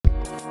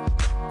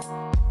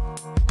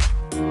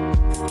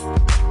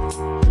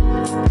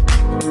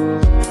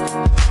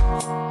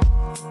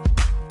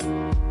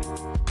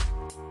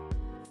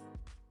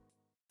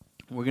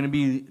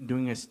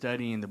a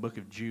study in the book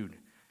of Jude.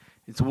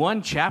 It's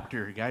one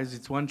chapter, guys.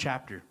 It's one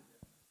chapter.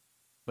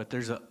 But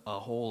there's a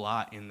whole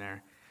lot in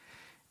there.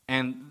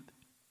 And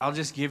I'll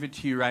just give it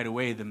to you right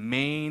away. The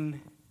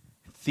main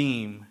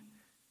theme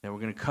that we're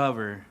going to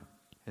cover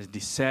is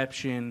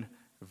deception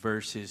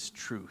versus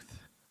truth.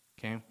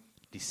 Okay?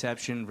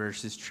 Deception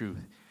versus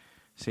truth.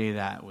 Say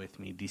that with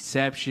me.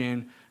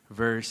 Deception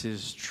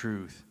versus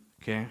truth.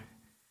 Okay?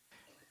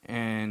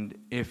 And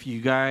if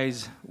you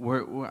guys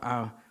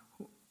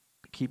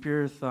keep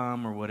your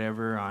thumb or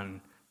whatever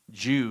on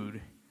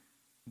Jude,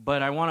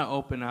 but I want to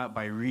open up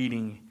by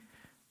reading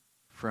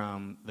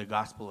from the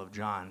Gospel of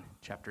John,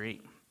 chapter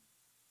 8.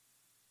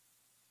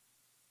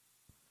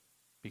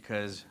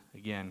 Because,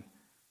 again,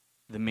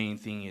 the main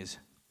thing is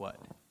what?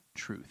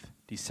 Truth.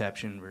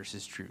 Deception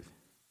versus truth.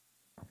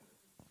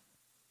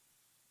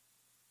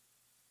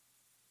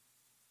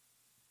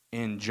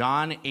 In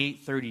John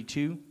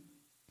 8:32,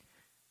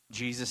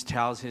 Jesus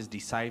tells his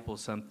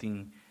disciples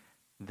something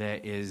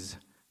that is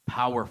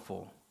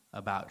powerful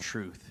about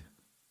truth.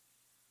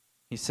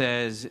 He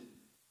says,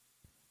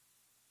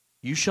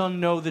 "You shall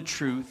know the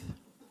truth,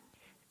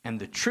 and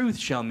the truth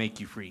shall make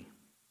you free."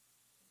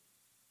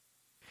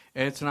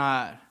 It's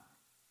not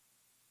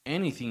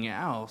anything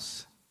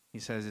else. He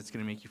says it's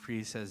going to make you free.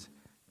 He says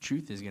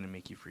truth is going to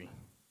make you free.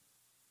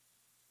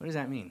 What does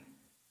that mean?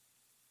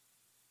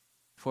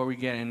 Before we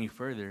get any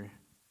further,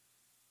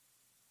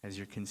 as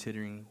you're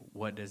considering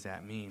what does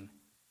that mean,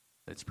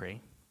 let's pray,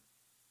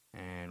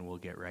 and we'll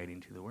get right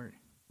into the word.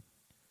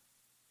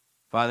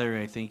 Father,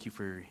 I thank you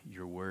for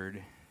your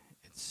word.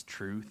 It's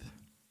truth.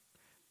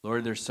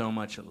 Lord, there's so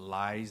much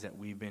lies that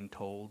we've been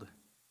told,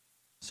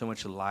 so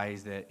much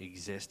lies that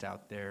exist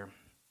out there.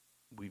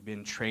 We've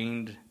been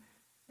trained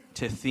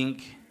to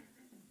think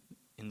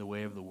in the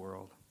way of the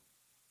world,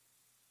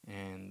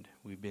 and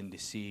we've been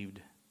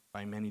deceived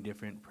by many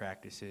different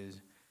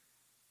practices,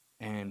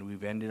 and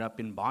we've ended up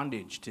in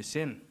bondage to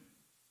sin.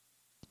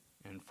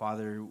 And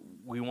Father,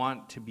 we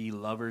want to be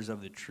lovers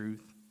of the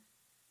truth.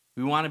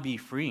 We want to be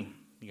free.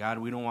 God,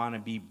 we don't want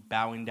to be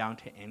bowing down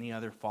to any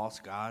other false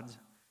gods,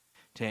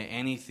 to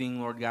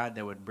anything, Lord God,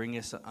 that would bring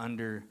us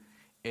under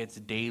its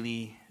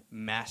daily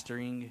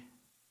mastering.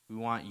 We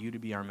want you to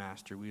be our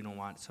master. We don't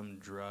want some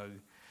drug,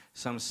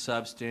 some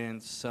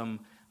substance,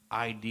 some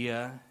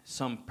idea,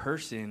 some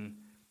person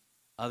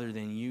other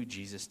than you,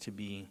 Jesus, to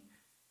be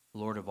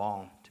Lord of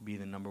all, to be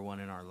the number one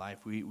in our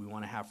life. We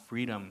want to have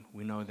freedom.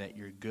 We know that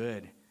you're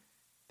good,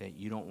 that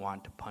you don't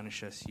want to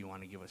punish us. You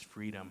want to give us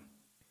freedom,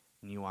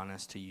 and you want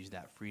us to use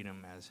that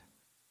freedom as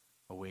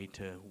a way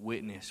to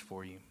witness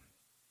for you.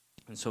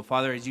 And so,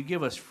 Father, as you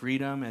give us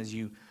freedom, as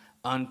you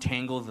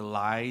untangle the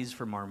lies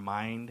from our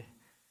mind,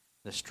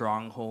 the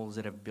strongholds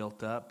that have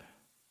built up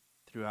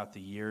throughout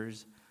the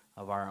years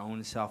of our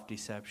own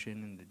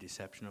self-deception and the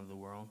deception of the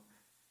world,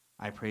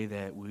 I pray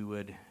that we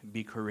would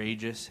be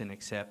courageous and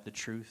accept the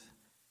truth,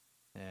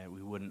 that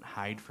we wouldn't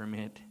hide from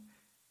it,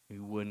 we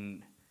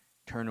wouldn't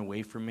turn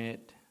away from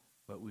it,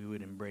 but we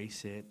would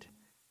embrace it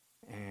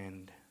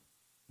and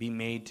be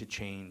made to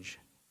change.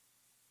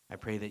 I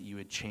pray that you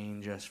would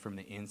change us from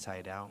the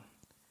inside out,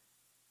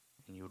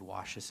 and you would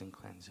wash us and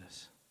cleanse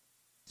us.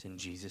 It's in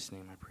Jesus'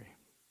 name I pray.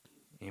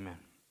 Amen.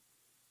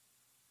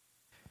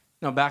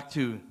 Now back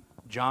to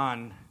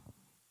John.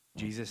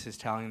 Jesus is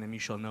telling them, you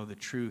shall know the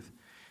truth.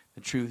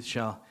 The truth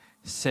shall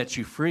set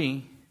you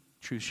free.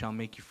 Truth shall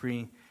make you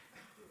free.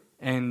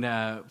 And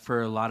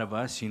for a lot of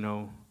us,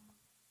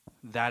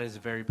 that is a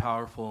very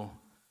powerful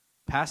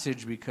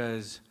passage,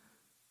 because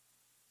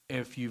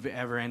if you've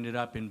ever ended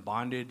up in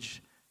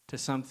bondage to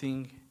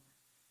something,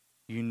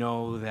 you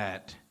know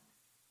that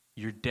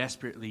you're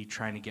desperately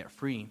trying to get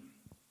free.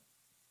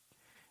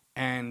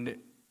 And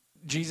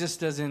Jesus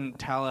doesn't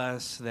tell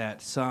us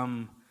that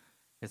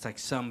it's like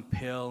some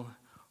pill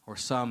or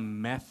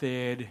some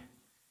method.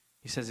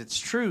 He says it's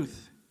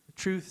truth. The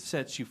truth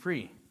sets you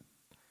free.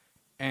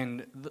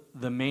 And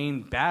the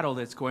main battle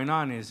that's going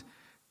on is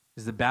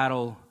the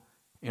battle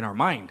in our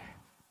mind,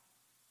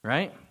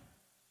 right?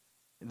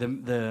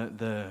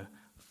 The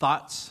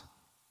thoughts,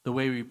 the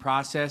way we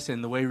process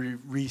and the way we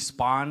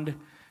respond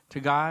to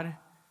God,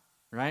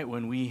 right?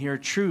 When we hear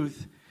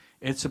truth,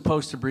 it's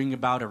supposed to bring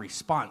about a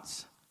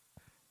response.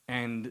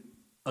 And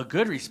a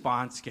good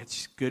response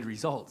gets good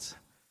results.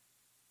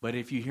 But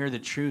if you hear the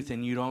truth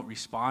and you don't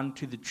respond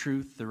to the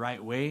truth the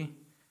right way,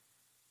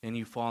 then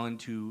you fall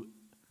into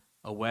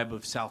a web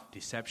of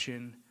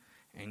self-deception,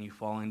 and you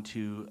fall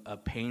into a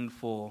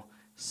painful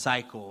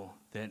cycle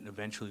that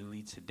eventually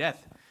leads to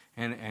death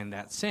and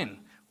that sin.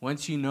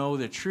 Once you know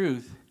the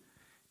truth,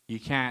 you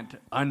can't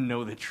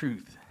unknow the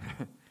truth.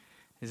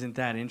 Isn't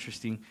that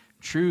interesting?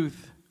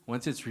 Truth,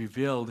 once it's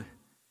revealed,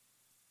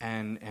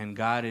 and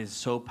God is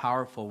so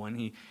powerful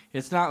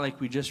it's not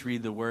like we just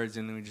read the words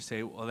and then we just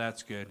say, well,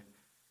 that's good.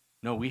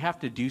 No, we have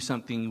to do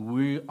something.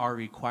 We are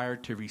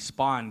required to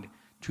respond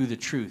to the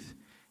truth.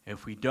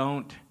 If we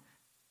don't,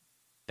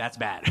 that's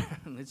bad.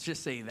 Let's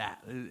just say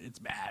that. It's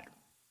bad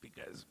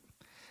because,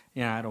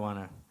 I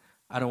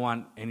don't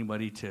want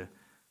anybody to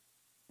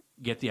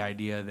get the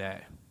idea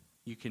that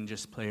you can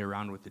just play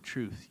around with the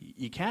truth.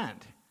 You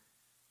can't.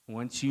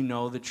 Once you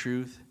know the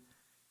truth,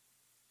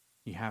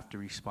 you have to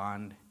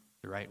respond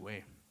the right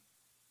way.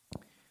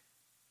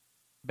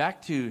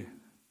 Back to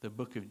the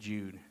book of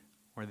Jude,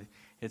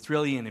 it's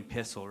really an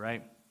epistle,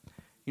 right?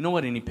 You know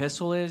what an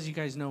epistle is? You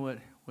guys know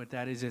what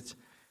that is? It's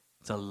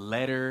a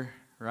letter,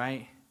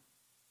 right?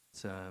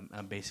 It's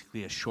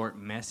basically a short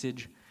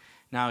message.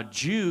 Now,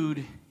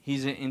 Jude,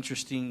 he's an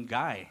interesting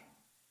guy.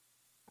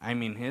 I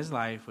mean, his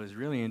life was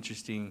really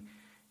interesting.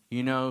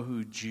 You know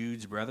who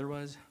Jude's brother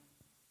was?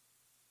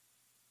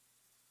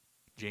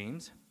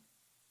 James.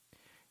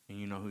 And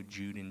you know who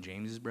Jude and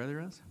James's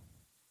brother was?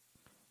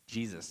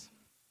 Jesus.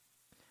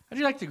 How'd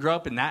you like to grow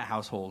up in that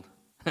household?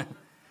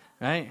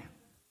 Right?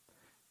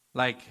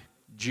 Like,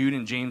 Jude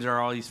and James are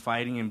always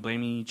fighting and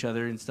blaming each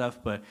other and stuff,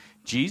 but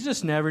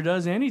Jesus never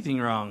does anything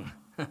wrong.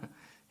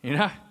 You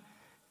know?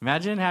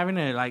 Imagine having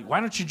to, like, why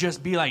don't you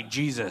just be like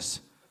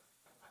Jesus?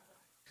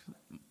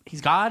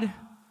 He's God.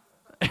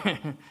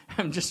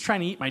 I'm just trying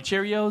to eat my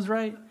Cheerios,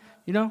 right?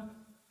 You know?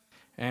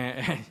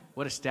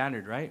 What a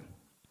standard, right?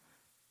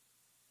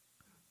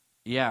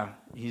 Yeah,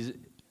 he's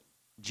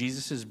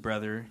Jesus'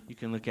 brother. You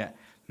can look at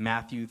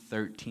Matthew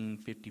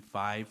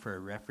 13:55 for a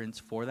reference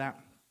for that.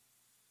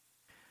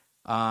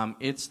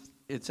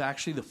 It's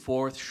actually the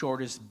fourth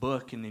shortest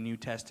book in the New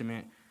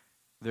Testament.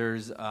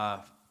 There's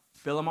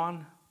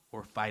Philemon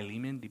or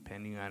Philemon,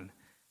 depending on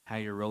how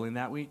you're rolling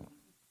that week.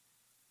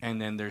 And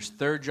then there's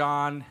 3rd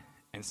John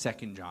and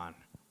 2nd John.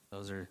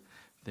 Those are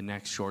the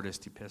next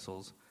shortest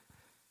epistles.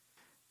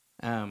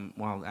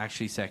 Well,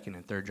 actually 2nd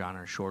and 3rd John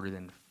are shorter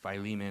than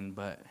Philemon,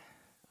 but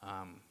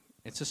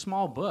it's a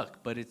small book,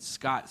 but it's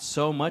got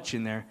so much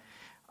in there.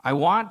 I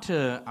want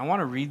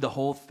to read the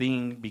whole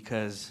thing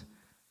because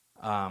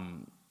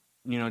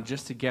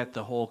just to get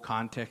the whole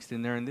context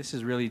in there, and this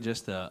is really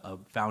just a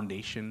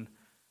foundation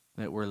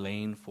that we're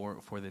laying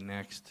for the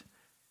next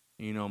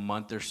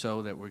month or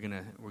so, that we're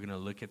gonna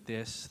look at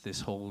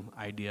this whole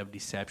idea of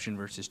deception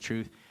versus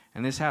truth.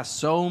 And this has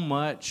so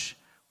much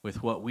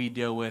with what we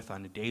deal with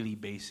on a daily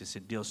basis.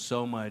 It deals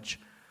so much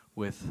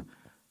with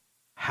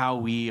how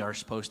we are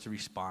supposed to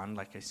respond,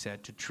 like I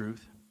said, to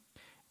truth.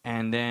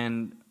 And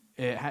then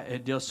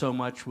it deals so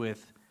much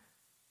with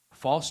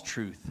false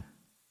truth,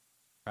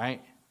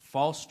 right?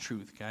 False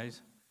truth,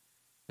 guys.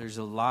 There's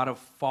a lot of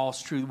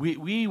false truth.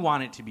 We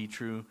want it to be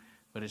true,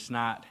 but it's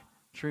not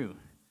true.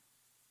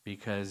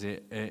 Because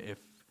if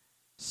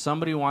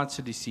somebody wants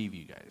to deceive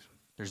you guys,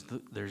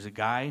 there's a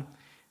guy,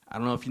 I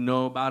don't know if you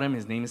know about him,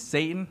 his name is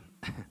Satan,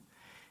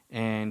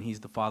 and he's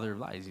the father of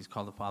lies. He's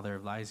called the father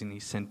of lies, and he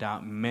sent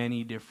out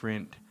many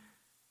different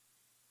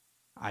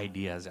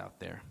ideas out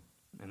there,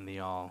 and they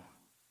all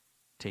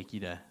take you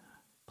to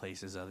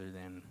places other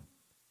than,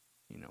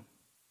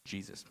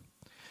 Jesus.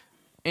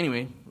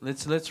 Anyway,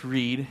 let's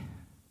read,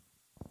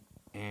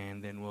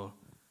 and then we'll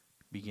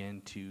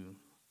begin to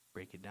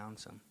break it down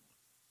some.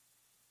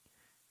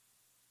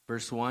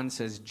 Verse 1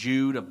 says,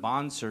 Jude, a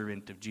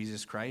bondservant of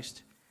Jesus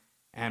Christ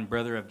and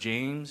brother of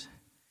James.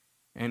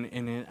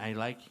 And I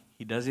like,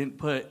 he doesn't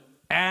put,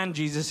 and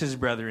Jesus'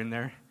 brother in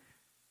there,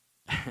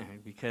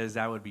 because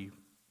that would be,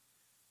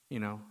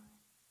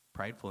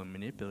 prideful and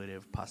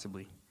manipulative,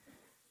 possibly.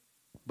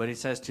 But it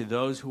says, to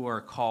those who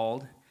are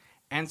called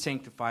and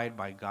sanctified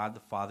by God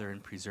the Father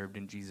and preserved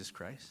in Jesus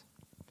Christ,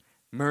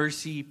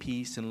 mercy,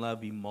 peace, and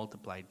love be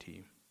multiplied to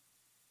you.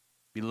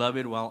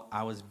 Beloved, while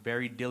I was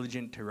very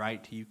diligent to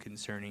write to you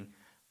concerning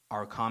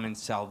our common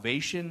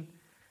salvation,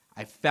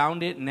 I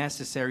found it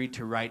necessary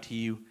to write to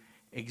you,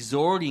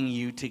 exhorting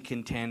you to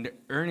contend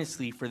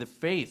earnestly for the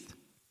faith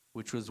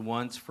which was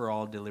once for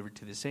all delivered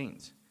to the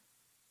saints.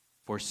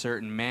 For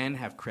certain men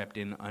have crept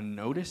in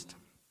unnoticed,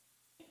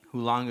 who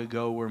long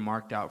ago were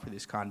marked out for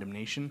this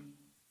condemnation.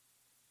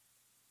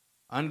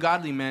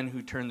 Ungodly men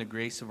who turn the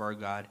grace of our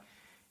God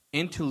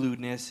into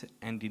lewdness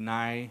and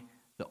deny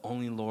the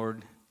only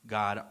Lord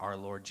God, our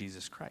Lord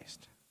Jesus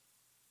Christ.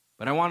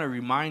 But I want to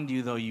remind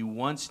you, though you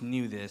once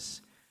knew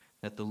this,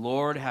 that the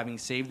Lord, having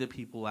saved the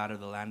people out of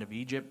the land of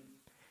Egypt,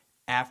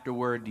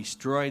 afterward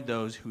destroyed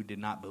those who did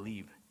not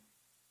believe.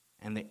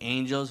 And the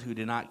angels who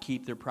did not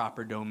keep their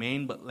proper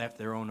domain but left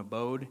their own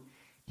abode,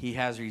 he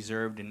has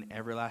reserved in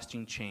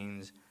everlasting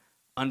chains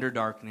under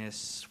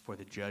darkness for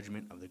the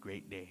judgment of the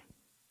great day.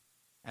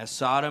 As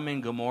Sodom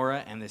and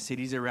Gomorrah and the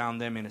cities around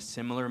them in a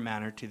similar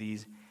manner to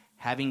these,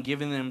 having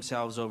given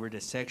themselves over to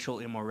sexual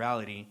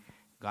immorality,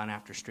 gone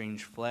after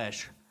strange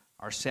flesh,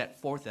 are set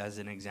forth as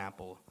an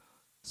example,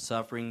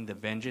 suffering the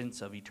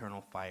vengeance of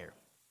eternal fire.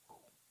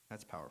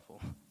 That's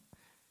powerful.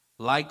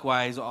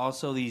 Likewise,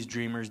 also these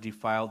dreamers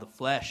defile the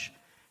flesh,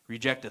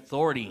 reject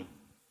authority,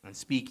 and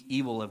speak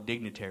evil of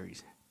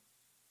dignitaries.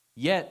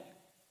 Yet,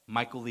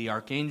 Michael the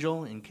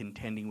archangel, in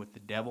contending with the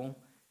devil,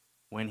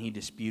 when he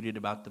disputed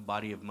about the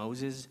body of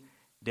Moses,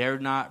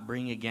 dared not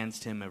bring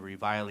against him a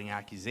reviling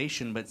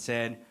accusation, but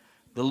said,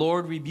 the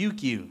Lord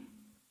rebuke you.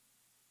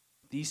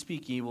 These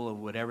speak evil of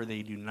whatever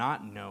they do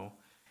not know,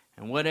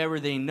 and whatever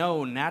they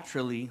know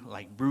naturally,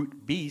 like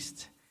brute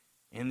beasts,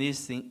 in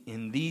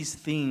these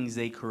things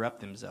they corrupt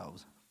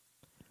themselves.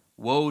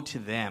 Woe to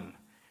them,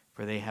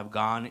 for they have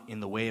gone in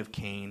the way of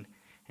Cain,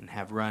 and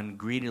have run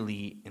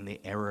greedily in the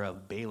error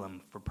of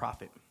Balaam for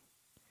profit,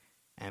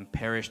 and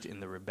perished in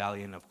the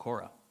rebellion of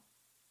Korah.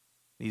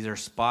 These are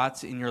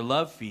spots in your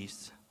love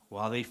feasts,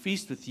 while they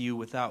feast with you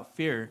without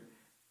fear,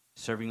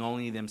 serving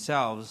only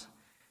themselves.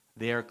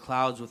 They are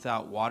clouds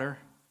without water,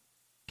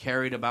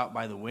 carried about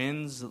by the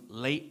winds,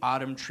 late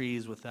autumn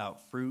trees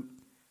without fruit,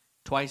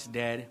 twice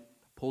dead,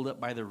 pulled up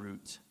by the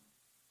roots,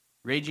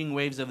 raging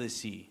waves of the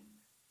sea,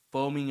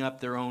 foaming up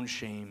their own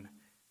shame,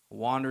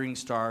 wandering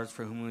stars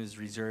for whom is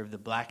reserved the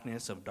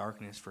blackness of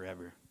darkness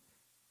forever.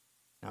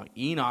 Now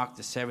Enoch,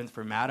 the seventh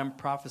from Adam,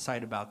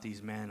 prophesied about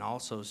these men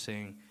also,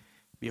 saying,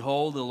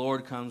 Behold, the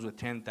Lord comes with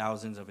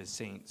 10,000s of his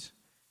saints,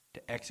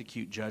 to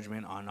execute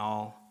judgment on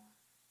all,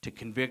 to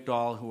convict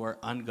all who are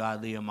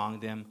ungodly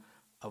among them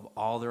of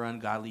all their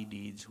ungodly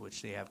deeds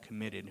which they have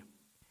committed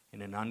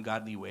in an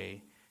ungodly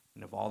way,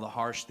 and of all the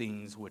harsh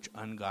things which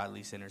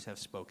ungodly sinners have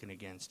spoken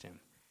against him.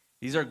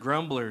 These are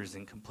grumblers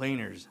and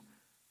complainers,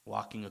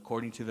 walking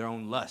according to their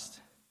own lust.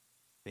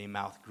 They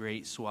mouth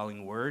great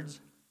swelling words,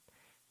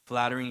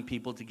 flattering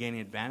people to gain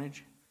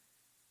advantage.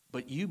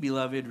 But you,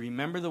 beloved,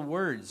 remember the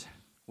words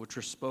which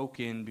were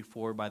spoken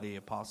before by the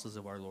apostles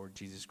of our Lord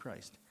Jesus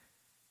Christ,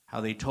 how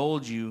they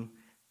told you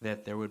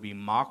that there would be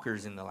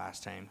mockers in the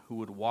last time who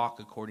would walk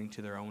according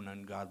to their own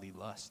ungodly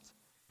lusts.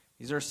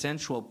 These are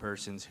sensual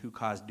persons who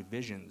cause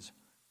divisions,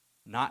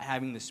 not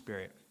having the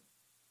Spirit.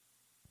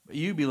 But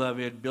you,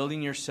 beloved,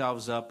 building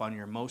yourselves up on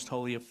your most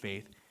holy of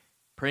faith,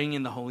 praying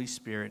in the Holy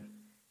Spirit,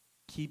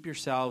 keep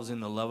yourselves in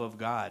the love of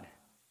God,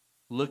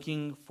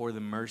 looking for the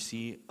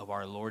mercy of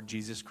our Lord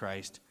Jesus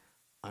Christ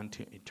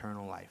unto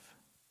eternal life.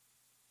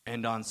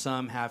 And on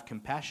some have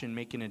compassion,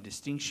 making a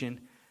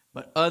distinction,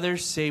 but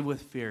others save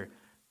with fear,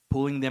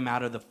 pulling them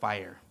out of the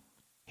fire,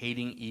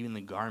 hating even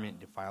the garment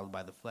defiled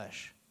by the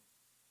flesh.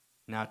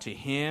 Now to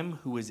him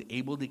who is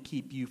able to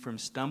keep you from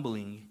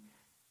stumbling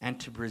and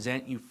to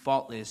present you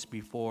faultless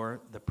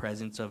before the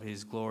presence of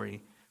his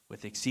glory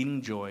with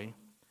exceeding joy,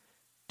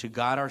 to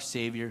God our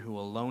Savior, who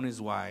alone is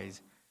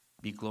wise,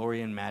 be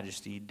glory and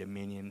majesty,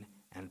 dominion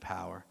and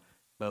power,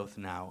 both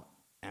now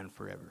and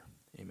forever.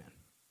 Amen.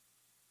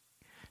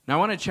 Now I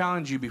want to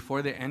challenge you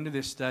before the end of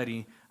this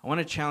study, I want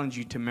to challenge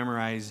you to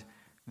memorize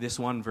this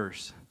one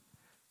verse.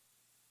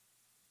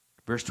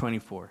 Verse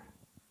 24.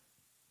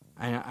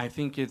 I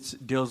think it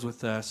deals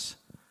with us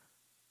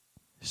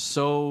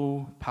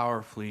so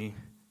powerfully.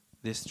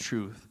 This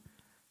truth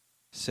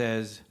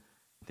says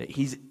that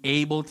he's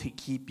able to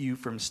keep you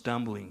from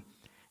stumbling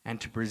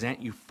and to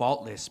present you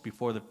faultless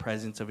before the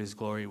presence of his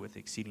glory with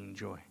exceeding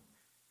joy.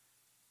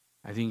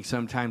 I think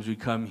sometimes we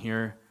come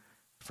here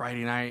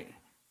Friday night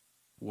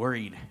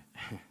worried,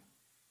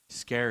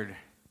 scared,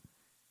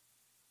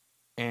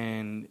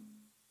 and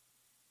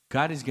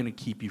God is going to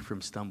keep you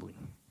from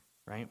stumbling,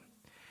 right?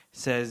 It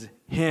says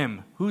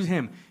him. Who's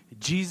him?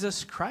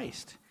 Jesus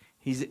Christ.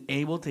 He's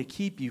able to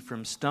keep you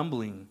from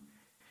stumbling,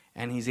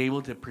 and he's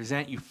able to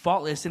present you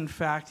faultless. In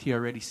fact, he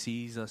already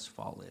sees us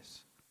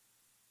faultless.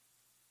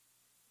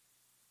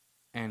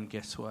 And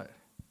guess what?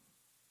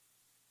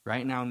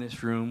 Right now in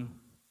this room,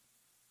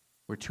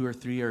 where 2 or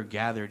 3 are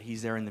gathered,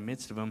 he's there in the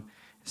midst of them.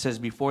 It says,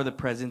 before the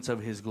presence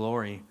of his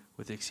glory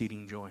with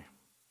exceeding joy.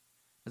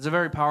 It's a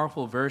very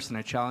powerful verse, and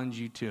I challenge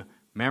you to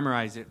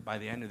memorize it by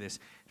the end of this.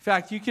 In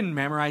fact, you can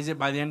memorize it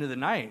by the end of the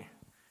night,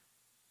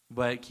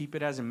 but keep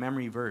it as a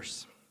memory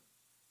verse,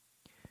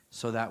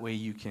 so that way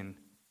you can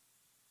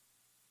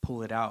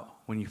pull it out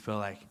when you feel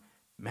like,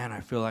 man,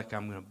 I feel like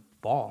I'm going to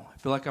fall. I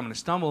feel like I'm going to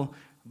stumble.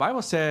 The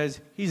Bible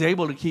says he's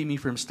able to keep me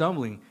from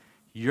stumbling.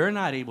 You're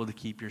not able to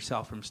keep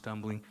yourself from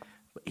stumbling,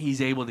 but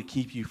he's able to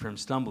keep you from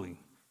stumbling.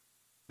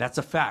 That's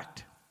a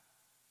fact.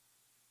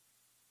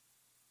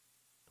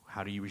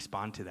 How do you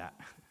respond to that?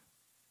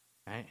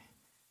 Right?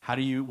 What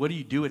do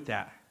you do with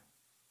that?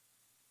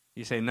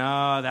 You say,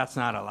 no, that's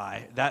not a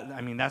lie.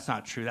 That's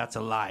not true. That's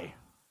a lie.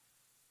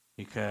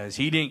 Because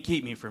he didn't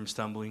keep me from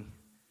stumbling.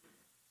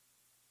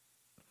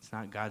 It's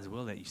not God's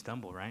will that you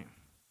stumble, right?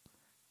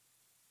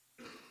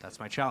 That's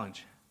my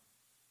challenge.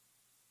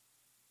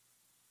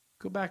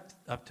 Go back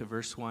up to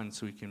verse 1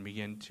 so we can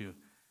begin to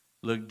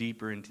look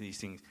deeper into these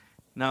things.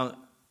 Now,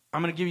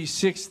 I'm going to give you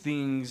 6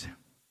 things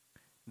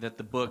that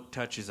the book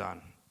touches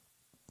on.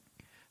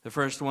 The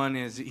first one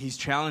is he's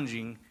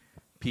challenging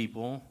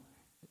people,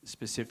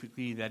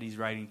 specifically that he's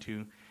writing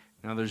to.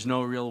 Now, there's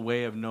no real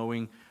way of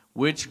knowing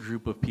which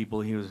group of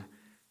people he was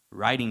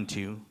writing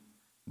to,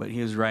 but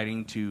he was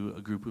writing to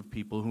a group of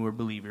people who were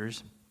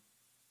believers.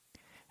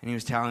 And he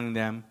was telling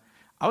them,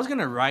 I was going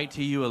to write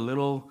to you a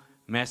little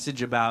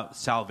message about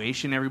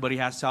salvation. Everybody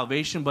has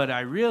salvation, but I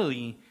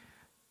really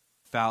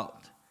felt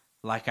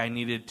like I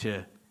needed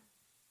to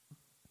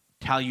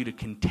tell you to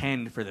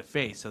contend for the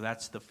faith. So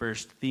that's the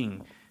first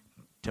thing.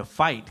 To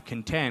fight,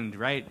 contend,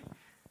 right?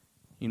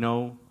 You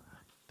know,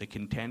 The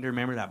Contender.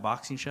 Remember that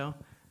boxing show?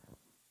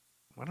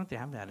 Why don't they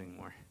have that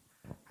anymore?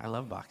 I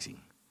love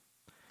boxing.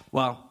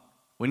 Well,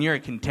 when you're a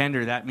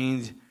contender, that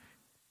means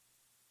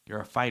you're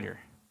a fighter.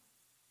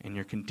 And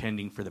you're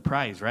contending for the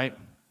prize, right?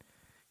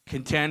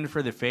 contend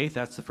for the faith.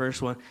 That's the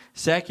first one.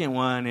 Second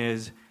one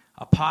is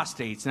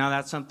apostates. Now,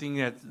 that's something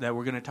that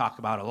we're going to talk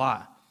about a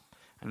lot.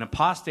 An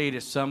apostate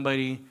is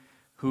somebody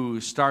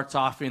who starts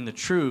off in the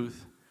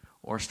truth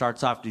or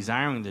starts off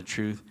desiring the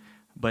truth,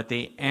 but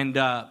they end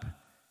up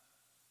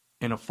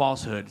in a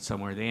falsehood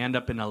somewhere. They end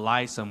up in a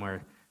lie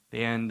somewhere.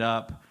 They end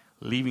up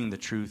leaving the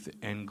truth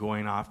and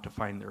going off to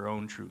find their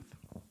own truth.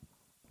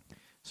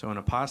 So an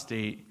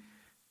apostate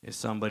is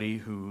somebody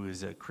who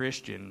is a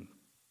Christian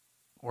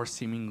or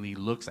seemingly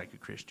looks like a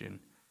Christian,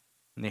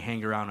 and they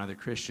hang around other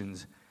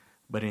Christians,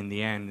 but in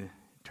the end, it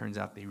turns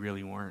out they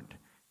really weren't.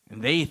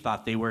 And they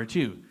thought they were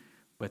too,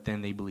 but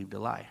then they believed a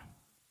lie.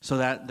 So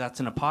that's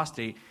an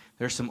apostate.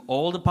 There's some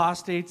old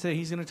apostates that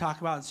he's going to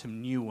talk about and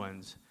some new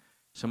ones,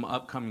 some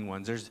upcoming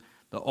ones. There's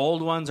the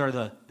old ones are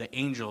the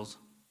angels,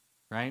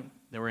 right,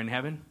 that were in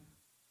heaven.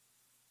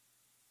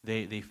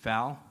 They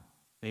fell.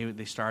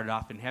 They started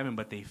off in heaven,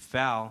 but they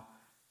fell.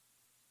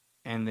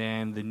 And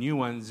then the new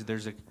ones,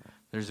 there's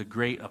a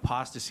great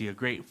apostasy, a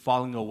great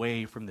falling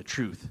away from the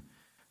truth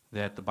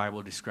that the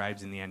Bible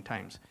describes in the end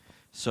times.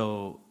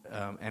 So,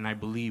 and I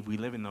believe we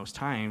live in those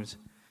times.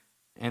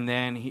 And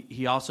then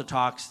he also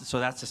talks, so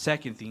that's the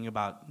second thing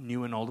about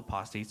new and old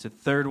apostates. The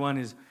third one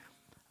is,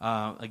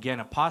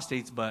 again,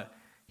 apostates, but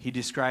he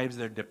describes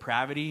their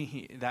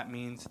depravity. That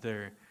means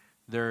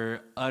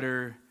their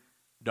utter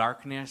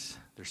darkness,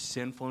 their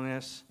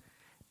sinfulness,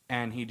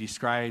 and he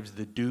describes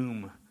the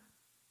doom,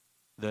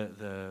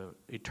 the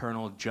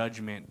eternal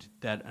judgment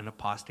that an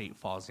apostate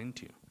falls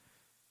into,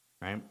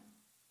 right?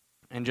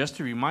 And just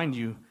to remind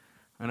you,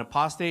 an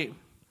apostate,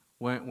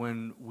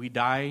 when we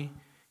die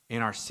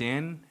in our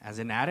sin as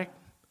an addict,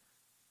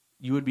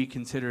 you would be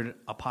considered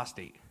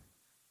apostate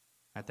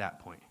at that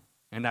point.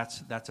 And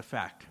that's a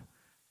fact,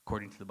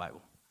 according to the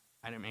Bible.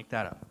 I didn't make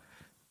that up.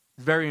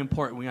 It's very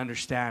important we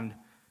understand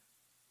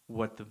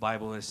what the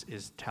Bible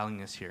is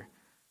telling us here.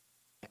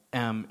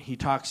 He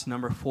talks,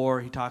 number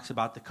 4, he talks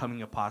about the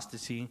coming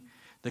apostasy,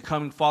 the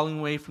coming falling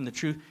away from the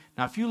truth.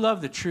 Now, if you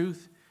love the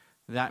truth,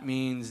 that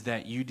means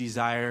that you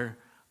desire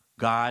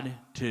God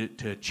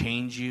to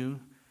change you.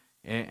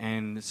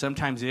 And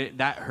sometimes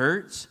that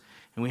hurts,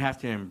 and we have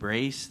to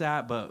embrace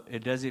that, but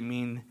it doesn't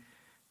mean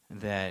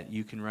that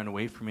you can run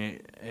away from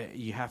it.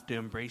 You have to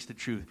embrace the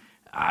truth.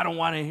 I don't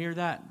want to hear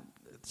that.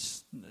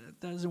 It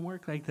doesn't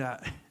work like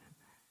that.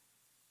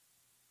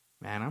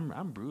 Man,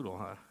 I'm brutal,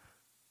 huh?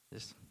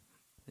 It's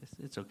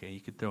okay. You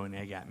could throw an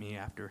egg at me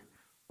after.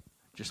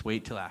 Just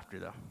wait till after,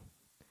 though. All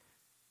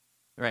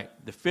right.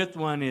 The 5th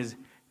one is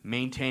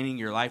maintaining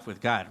your life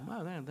with God.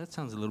 Well, that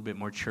sounds a little bit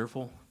more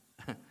cheerful.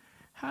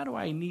 How do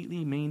I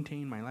neatly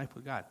maintain my life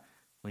with God?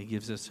 Well, he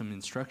gives us some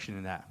instruction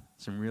in that.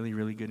 Some really,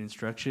 really good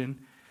instruction.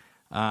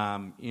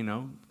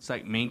 It's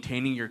like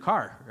maintaining your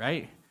car,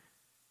 right?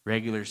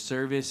 Regular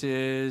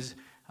services,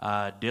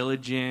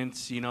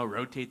 diligence,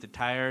 rotate the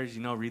tires,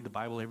 read the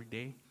Bible every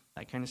day,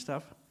 that kind of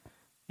stuff.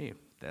 Hey,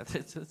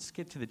 let's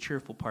get to the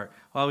cheerful part.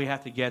 Well, we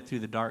have to get through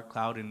the dark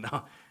cloud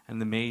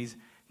and the maze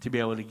to be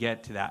able to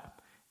get to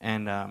that.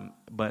 And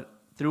but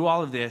through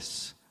all of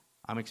this,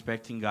 I'm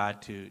expecting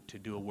God to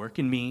do a work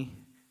in me,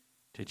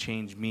 to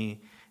change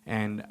me,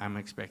 and I'm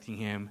expecting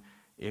him,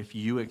 if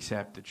you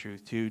accept the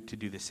truth too, to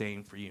do the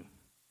same for you.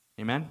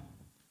 Amen?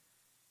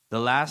 The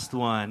last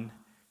one,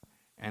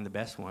 and the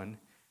best one,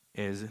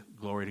 is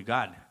glory to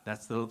God.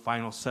 That's the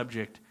final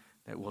subject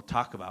that we'll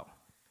talk about.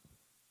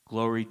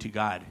 Glory to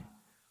God.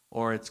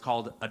 Or it's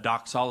called a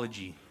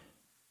doxology.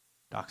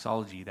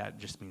 Doxology, that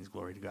just means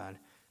glory to God.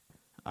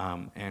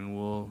 And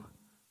we'll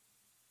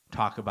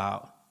talk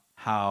about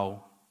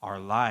how our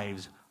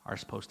lives are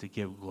supposed to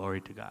give glory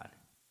to God.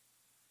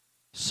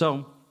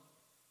 So,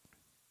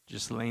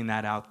 just laying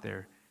that out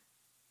there.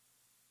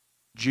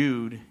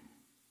 Jude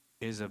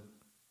is a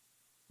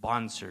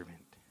bondservant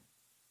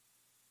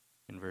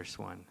in verse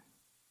 1.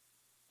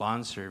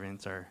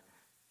 Bondservants are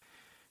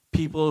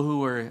people who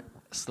were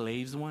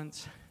slaves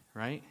once,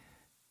 right?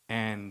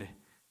 And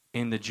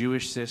in the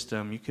Jewish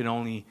system, you could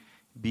only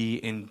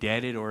be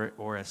indebted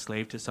or a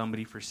slave to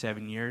somebody for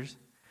 7 years,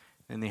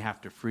 then they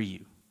have to free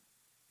you.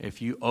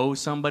 If you owe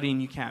somebody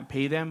and you can't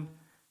pay them,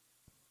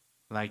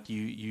 like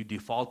you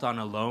default on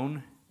a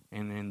loan,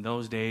 and in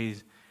those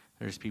days,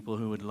 there's people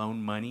who would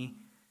loan money,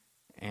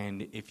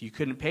 and if you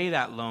couldn't pay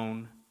that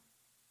loan,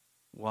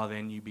 well,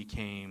 then you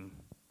became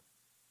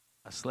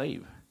a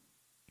slave.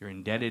 You're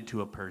indebted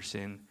to a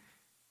person,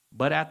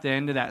 but at the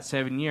end of that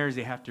 7 years,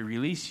 they have to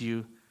release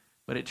you,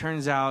 but it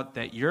turns out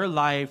that your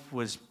life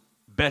was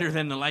better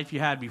than the life you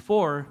had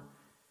before,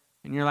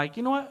 and you're like,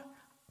 you know what?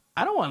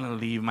 I don't want to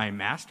leave my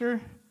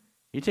master.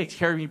 He takes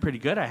care of me pretty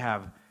good. I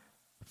have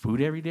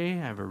food every day.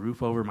 I have a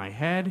roof over my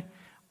head.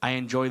 I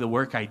enjoy the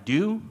work I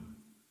do.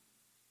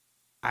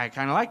 I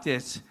kind of like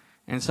this.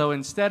 And so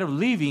instead of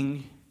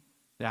leaving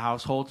the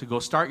household to go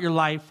start your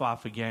life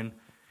off again,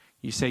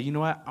 you say, you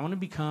know what? I want to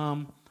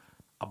become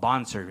a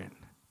bondservant.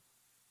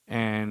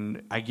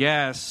 And I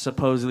guess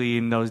supposedly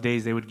in those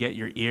days they would get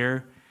your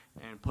ear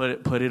and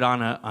put it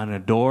on a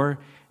door,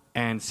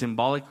 and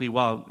symbolically,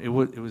 well, it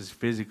was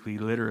physically,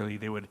 literally,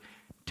 they would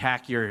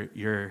tack your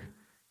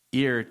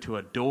ear to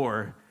a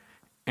door,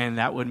 and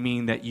that would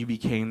mean that you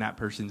became that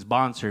person's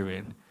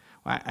bondservant.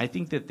 I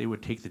think that they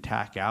would take the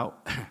tack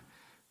out,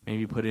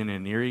 maybe put in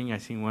an earring. I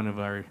seen one of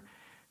our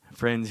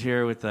friends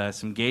here with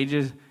some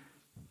gauges.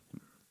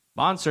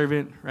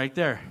 Bondservant right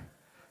there.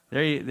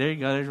 There you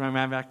go. There's my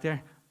man back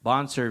there.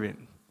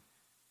 Bondservant.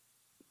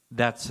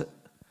 That's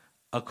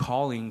a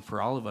calling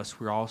for all of us.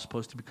 We're all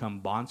supposed to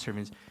become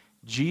bondservants.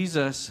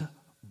 Jesus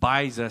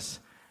buys us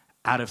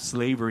out of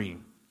slavery.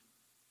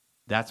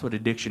 That's what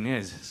addiction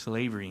is,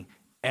 slavery.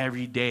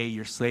 Every day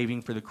you're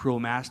slaving for the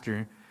cruel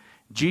master.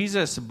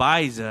 Jesus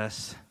buys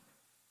us.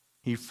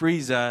 He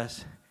frees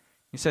us.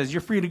 He says,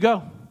 you're free to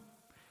go.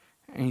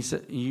 And he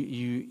said,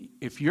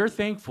 if you're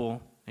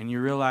thankful and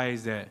you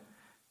realize that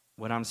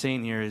what I'm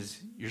saying here is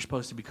you're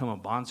supposed to become a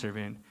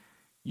bondservant,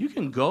 you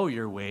can go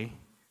your way,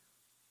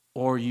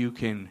 or you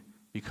can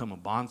become a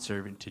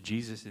bondservant to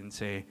Jesus and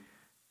say,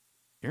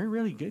 you're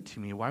really good to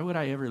me. Why would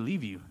I ever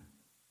leave you?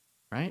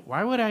 Right?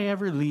 Why would I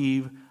ever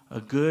leave a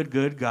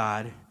good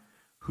God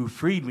who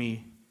freed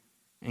me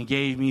and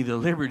gave me the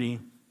liberty,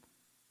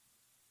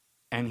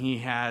 and he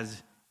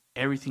has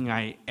everything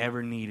I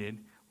ever needed?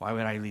 Why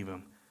would I leave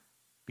him?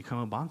 Become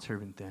a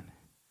bondservant then.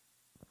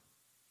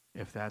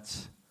 If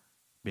that's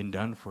been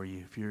done for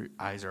you, if your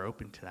eyes are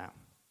open to that.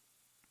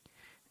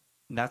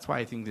 And that's why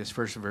I think this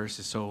first verse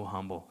is so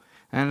humble.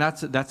 And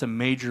that's a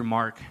major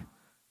mark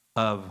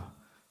of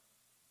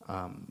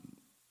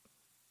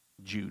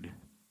Jude.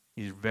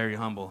 He's very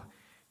humble.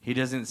 He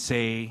doesn't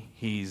say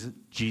he's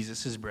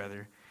Jesus'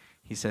 brother.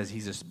 He says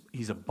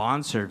he's a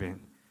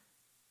bondservant.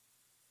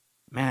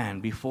 Man,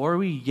 before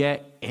we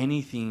get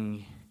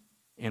anything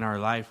in our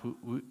life,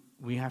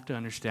 we have to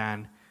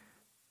understand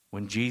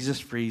when Jesus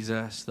frees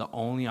us, the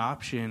only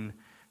option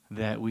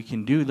that we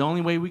can do, the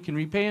only way we can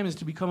repay him is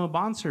to become a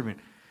bondservant,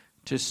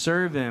 to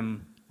serve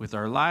him with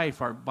our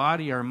life, our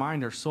body, our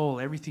mind, our soul.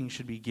 Everything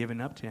should be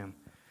given up to him.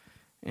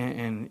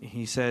 And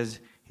he says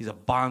he's a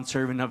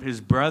bondservant of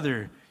his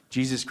brother,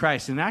 Jesus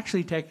Christ. And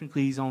actually,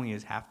 technically, he's only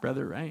his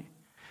half-brother, right?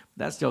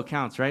 That still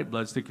counts, right?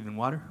 Blood's thicker than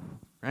water,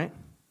 right?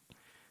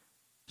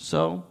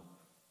 So,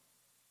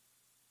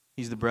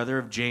 he's the brother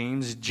of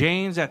James.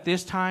 James, at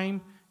this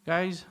time,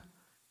 guys,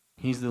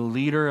 he's the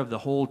leader of the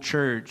whole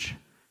church.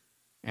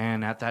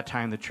 And at that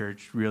time, the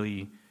church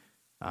really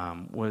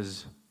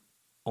was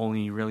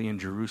only really in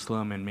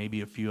Jerusalem and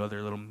maybe a few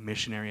other little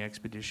missionary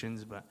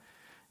expeditions. But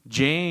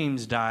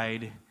James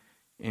died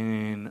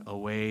in a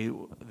way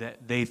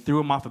that they threw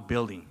him off a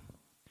building.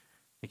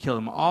 They killed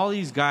him. All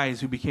these guys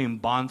who became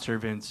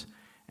bondservants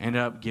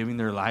ended up giving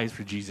their lives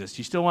for Jesus.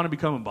 You still want to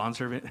become a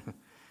bondservant?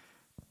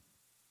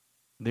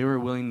 They were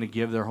willing to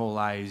give their whole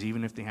lives,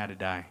 even if they had to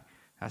die.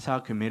 That's how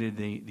committed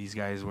these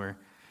guys were.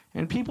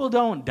 And people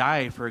don't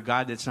die for a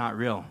God that's not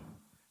real,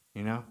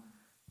 you know?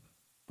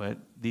 But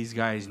these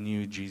guys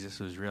knew Jesus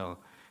was real.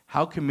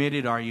 How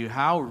committed are you?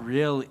 How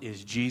real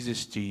is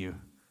Jesus to you?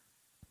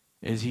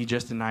 Is he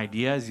just an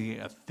idea? Is he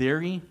a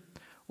theory?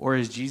 Or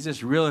is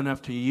Jesus real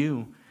enough to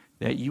you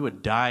that you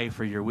would die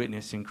for your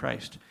witness in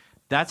Christ?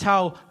 That's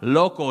how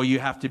local you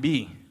have to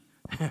be.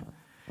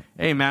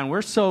 Hey, man,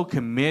 we're so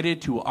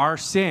committed to our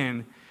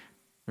sin,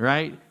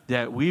 right,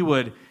 that we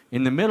would,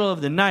 in the middle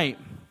of the night,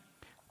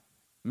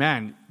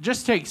 man,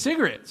 just take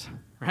cigarettes,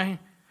 right?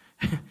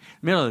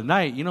 Middle of the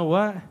night, you know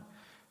what?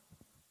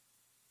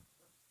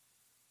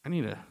 I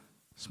need to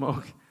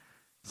smoke.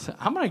 So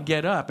I'm going to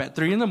get up at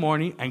 3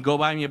 a.m. and go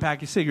buy me a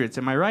pack of cigarettes.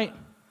 Am I right?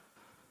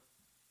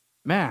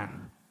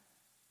 Man,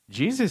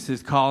 Jesus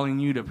is calling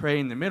you to pray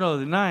in the middle of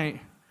the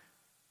night.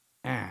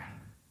 Man,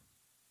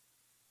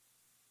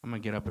 I'm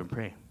going to get up and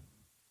pray.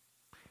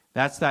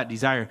 That's that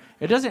desire.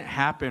 It doesn't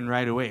happen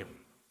right away.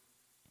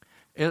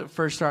 It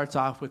first starts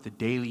off with a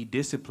daily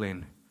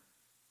discipline.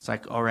 It's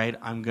like, all right,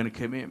 I'm going to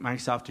commit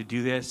myself to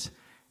do this,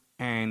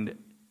 and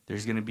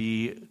there's going to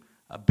be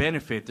a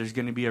benefit. There's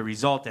going to be a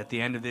result at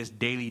the end of this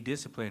daily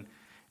discipline.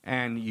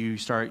 And you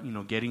start,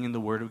 getting in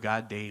the Word of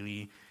God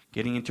daily,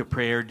 getting into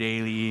prayer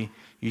daily.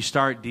 You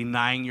start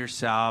denying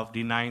yourself,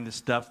 denying the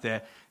stuff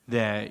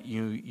that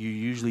you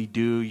usually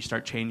do. You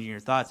start changing your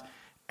thoughts.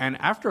 And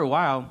after a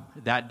while,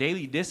 that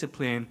daily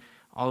discipline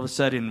all of a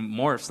sudden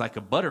morphs like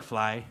a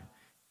butterfly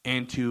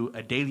into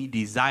a daily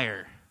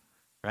desire,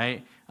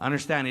 right?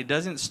 Understand, it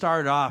doesn't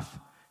start off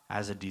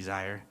as a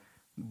desire,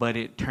 but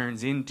it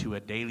turns into a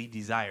daily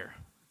desire,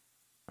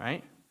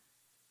 right?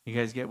 You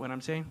guys get what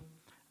I'm saying?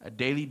 A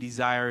daily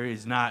desire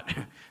is not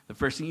the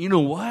first thing. You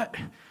know what?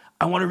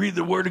 I want to read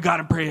the Word of God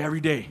and pray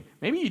every day.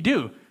 Maybe you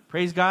do.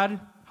 Praise God.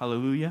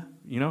 Hallelujah.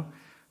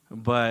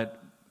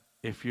 But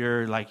if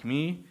you're like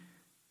me,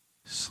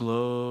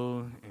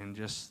 slow and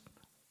just,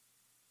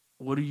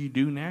 what do you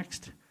do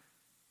next?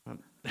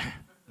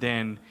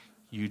 Then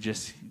you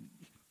just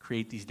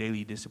create these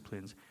daily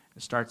disciplines.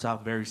 It starts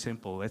off very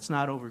simple. Let's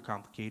not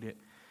overcomplicate it.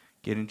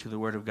 Get into the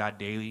Word of God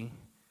daily.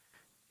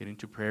 Get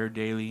into prayer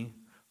daily.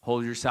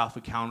 Hold yourself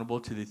accountable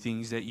to the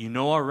things that you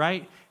know are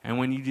right. And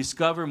when you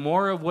discover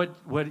more of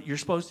what you're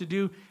supposed to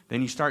do,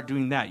 then you start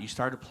doing that. You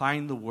start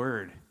applying the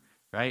Word.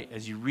 right?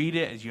 As you read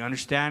it, as you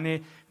understand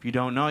it, if you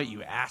don't know it,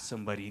 you ask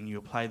somebody and you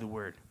apply the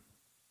word.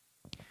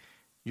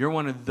 You're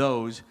one of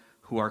those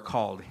who are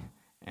called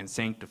and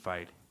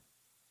sanctified.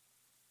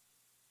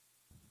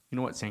 You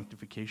know what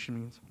sanctification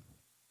means?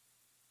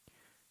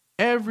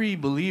 Every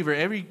believer,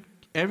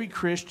 every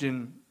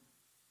Christian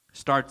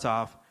starts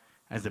off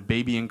as a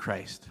baby in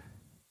Christ,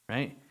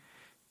 right?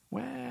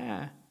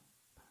 Well,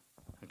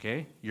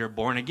 okay, you're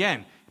born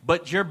again,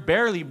 but you're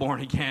barely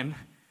born again,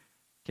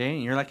 okay?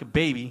 You're like a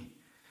baby,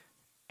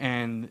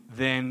 and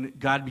then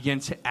God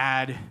begins to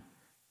add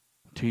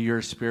to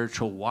your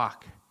spiritual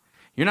walk.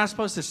 You're not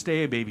supposed to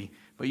stay a baby,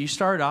 but you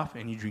start off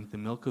and you drink the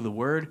milk of the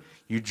word.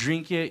 You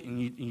drink it and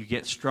you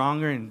get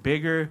stronger and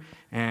bigger,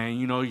 and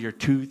you're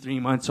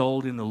 2-3 months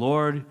old in the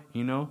Lord.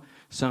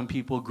 Some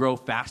people grow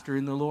faster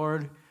in the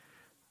Lord,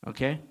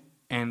 okay?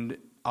 And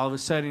all of a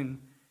sudden,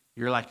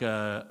 you're like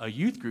a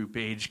youth group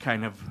age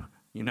kind of,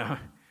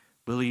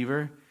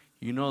 believer.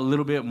 A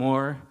little bit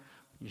more.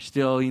 You're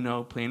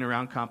still, playing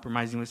around,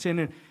 compromising with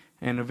sin.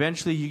 And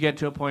eventually you get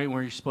to a point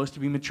where you're supposed to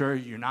be mature.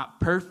 You're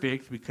not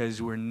perfect,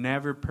 because we're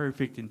never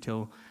perfect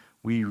until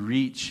we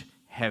reach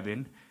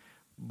heaven.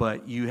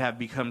 But you have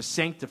become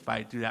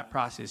sanctified through that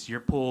process.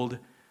 You're pulled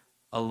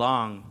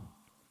along.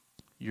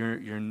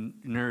 You're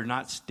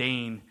not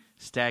staying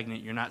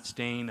stagnant. You're not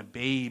staying a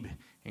babe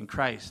in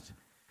Christ.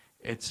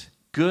 It's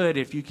good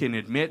if you can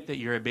admit that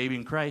you're a babe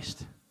in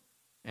Christ.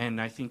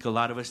 And I think a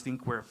lot of us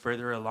think we're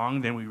further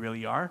along than we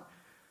really are.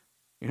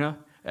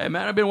 Hey,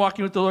 man, I've been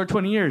walking with the Lord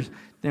 20 years.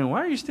 Then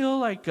why are you still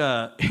like,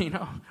 why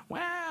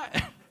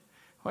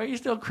are you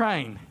still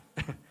crying?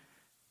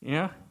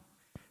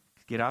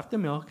 Get off the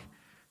milk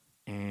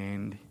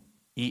and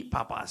eat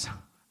papas.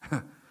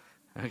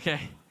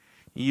 Okay?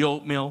 Eat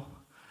oatmeal.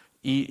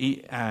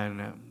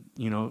 And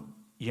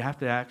you have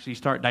to actually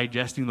start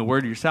digesting the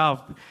word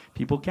yourself.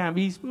 People can't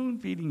be spoon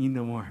feeding you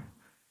no more.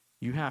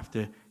 You have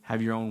to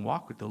have your own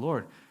walk with the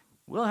Lord.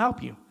 We'll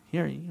help you.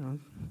 Here,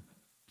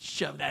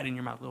 shove that in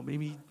your mouth, little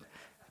baby.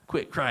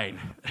 Quit crying.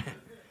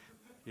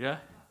 Yeah?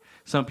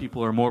 Some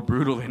people are more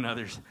brutal than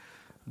others.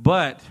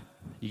 But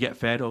you get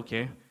fed,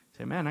 okay.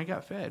 Say, man, I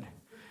got fed.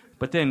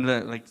 But then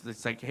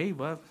it's like, hey,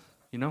 well,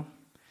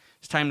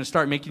 it's time to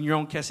start making your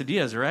own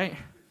quesadillas, right?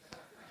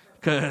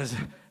 Because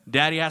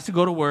daddy has to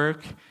go to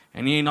work,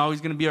 and he ain't always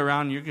going to be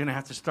around. You're going to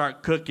have to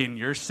start cooking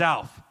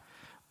yourself.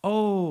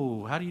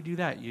 Oh, how do you do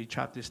that? You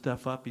chop this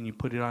stuff up, and you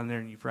put it on there,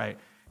 and you fry it.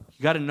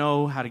 You got to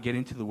know how to get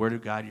into the Word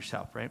of God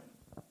yourself, right?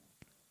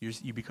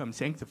 You become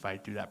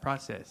sanctified through that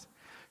process.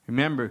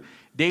 Remember,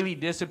 daily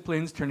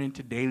disciplines turn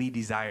into daily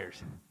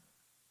desires.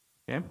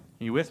 Okay?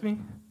 Are you with me?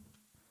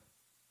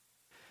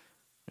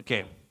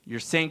 Okay.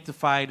 You're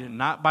sanctified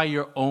not by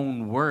your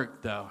own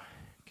work, though.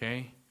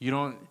 Okay? You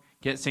don't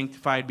get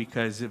sanctified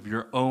because of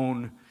your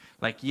own,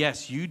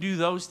 yes, you do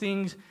those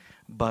things,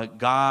 but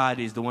God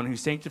is the one who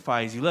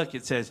sanctifies you. Look,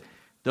 it says,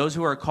 those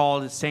who are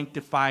called is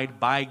sanctified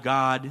by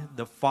God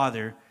the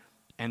Father,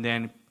 and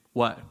then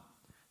what?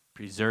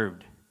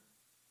 Preserved.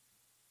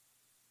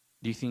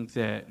 Do you think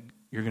that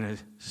you're going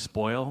to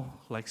spoil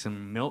like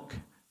some milk?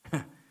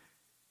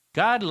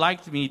 God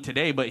liked me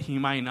today, but he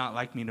might not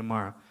like me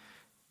tomorrow.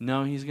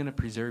 No, he's going to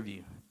preserve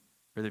you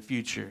for the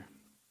future.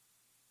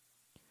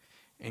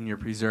 And you're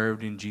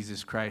preserved in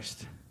Jesus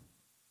Christ.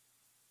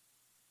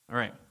 All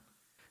right.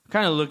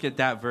 Kind of look at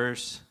that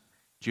verse.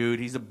 Jude,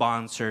 he's a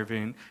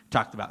bondservant.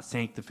 Talked about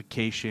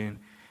sanctification.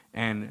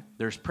 And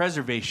there's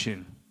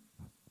preservation.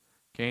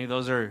 Okay,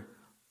 those are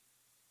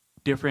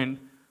different,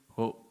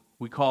 what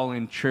we call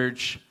in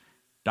church,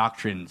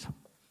 doctrines.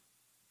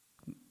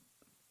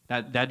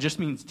 That just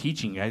means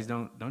teaching, guys.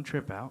 Don't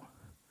trip out.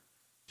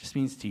 It just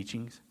means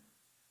teachings.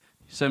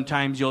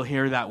 Sometimes you'll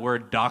hear that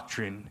word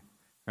doctrine,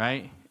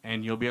 right?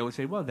 And you'll be able to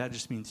say, well, that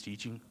just means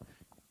teaching.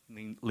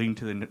 Lean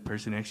to the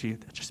person next to you.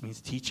 That just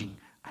means teaching.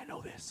 I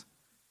know this.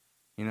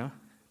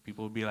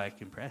 People will be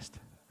impressed.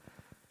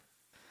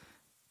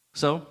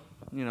 So,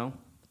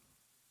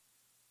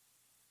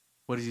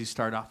 what does he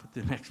start off with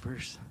the next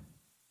verse?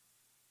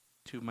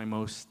 Two of my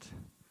most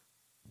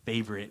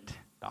favorite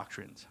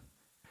doctrines.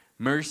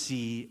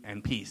 Mercy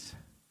and peace.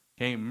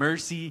 Okay,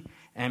 mercy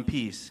and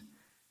peace.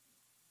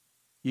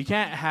 You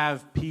can't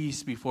have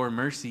peace before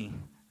mercy,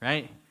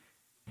 right?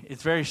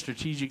 It's very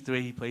strategic the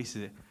way he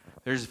places it.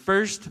 There's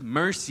first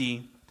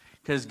mercy,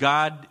 because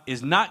God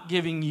is not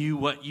giving you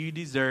what you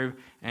deserve,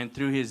 and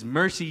through his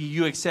mercy,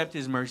 you accept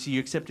his mercy, you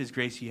accept his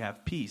grace, you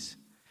have peace.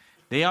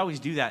 They always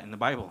do that in the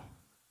Bible.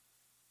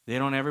 They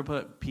don't ever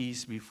put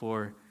peace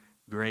before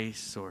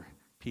grace or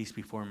peace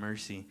before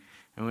mercy.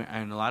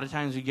 And a lot of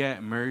times we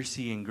get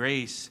mercy and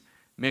grace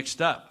mixed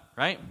up,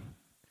 right?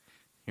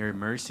 Here,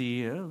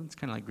 mercy, it's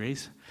kind of like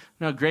grace.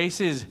 No,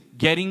 grace is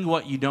getting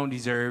what you don't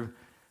deserve.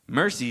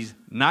 Mercy's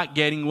not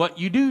getting what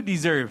you do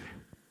deserve.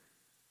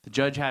 The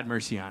judge had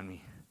mercy on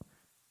me.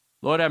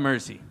 Lord, have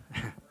mercy.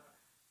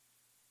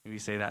 We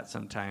say that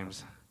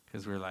sometimes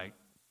because we're like,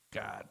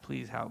 God,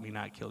 please help me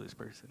not kill this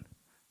person.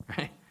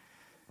 Right?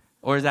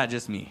 Or is that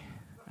just me?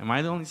 Am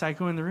I the only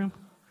psycho in the room?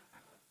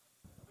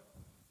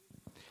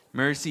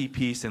 mercy,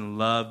 peace, and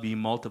love be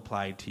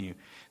multiplied to you.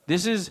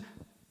 This is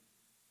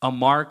a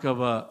mark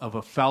of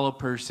a fellow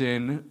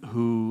person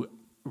who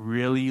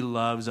really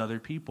loves other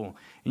people.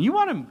 And you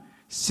want to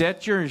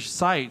set your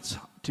sights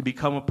to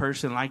become a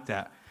person like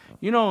that.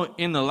 You know,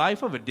 in the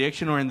life of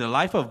addiction or in the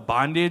life of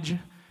bondage,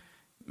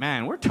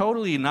 man, we're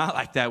totally not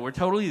like that. We're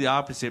totally the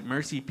opposite.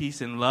 Mercy,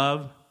 peace, and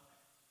love.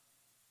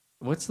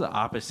 What's the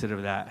opposite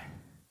of that?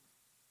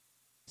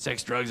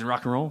 Sex, drugs, and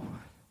rock and roll?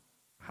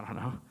 I don't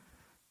know.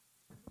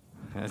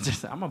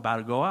 I'm about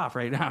to go off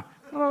right now.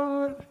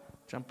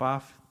 Jump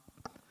off.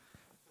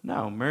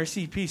 No,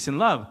 mercy, peace, and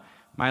love.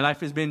 My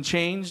life has been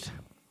changed.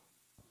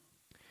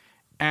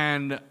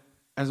 And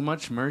as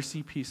much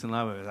mercy, peace, and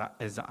love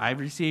as I've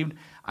received,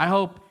 I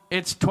hope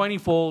it's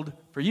 20-fold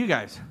for you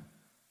guys.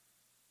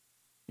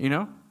 You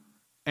know?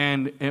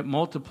 And it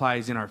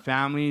multiplies in our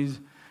families.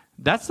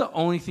 That's the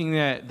only thing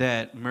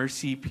that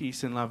mercy,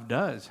 peace, and love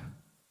does.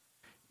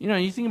 You know,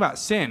 you think about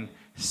sin.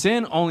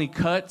 Sin only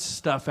cuts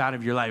stuff out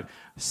of your life.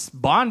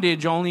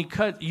 Bondage only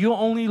cuts. You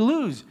only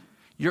lose.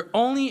 You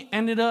only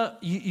end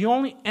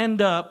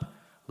up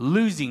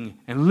losing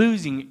and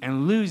losing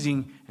and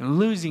losing and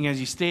losing as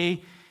you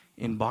stay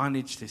in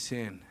bondage to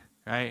sin,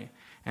 right?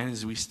 And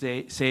as we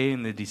say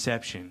in the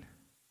deception,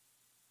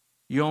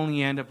 you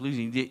only end up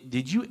losing.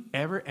 Did you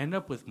ever end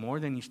up with more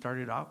than you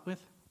started off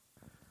with?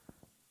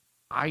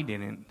 I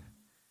didn't.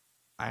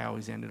 I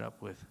always ended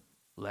up with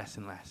less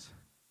and less.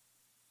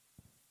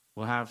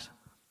 We'll have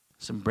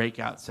some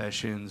breakout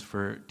sessions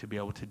to be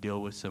able to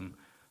deal with some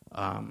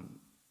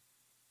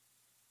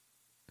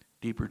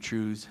deeper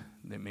truths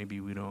that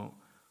maybe we don't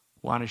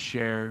want to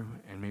share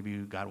and maybe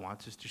God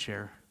wants us to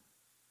share.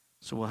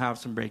 So we'll have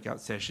some breakout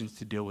sessions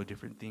to deal with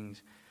different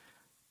things.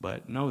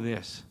 But know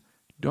this,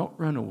 don't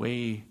run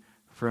away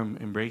from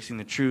embracing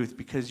the truth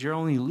because you're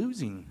only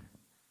losing.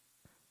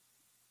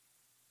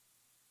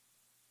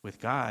 With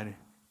God,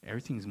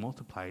 everything's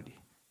multiplied.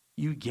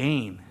 You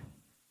gain.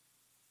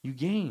 You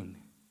gain.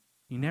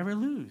 You never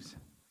lose.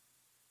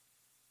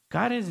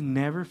 God has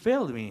never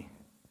failed me.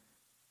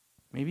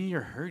 Maybe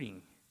you're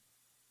hurting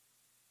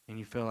and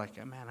you feel like,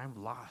 oh, man,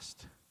 I'm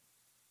lost.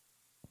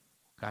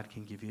 God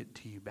can give it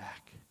to you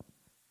back.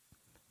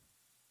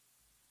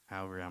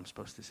 However I'm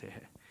supposed to say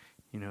it.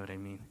 You know what I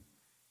mean?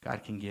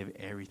 God can give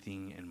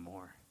everything and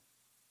more.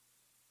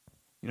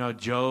 You know,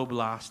 Job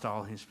lost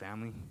all his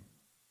family.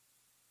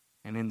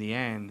 And in the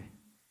end,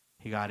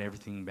 he got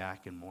everything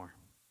back and more.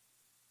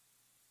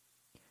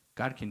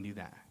 God can do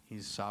that.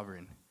 He's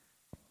sovereign.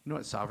 You know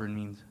what sovereign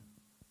means?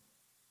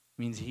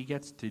 It means he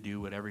gets to do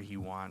whatever he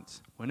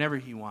wants, whenever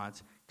he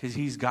wants, because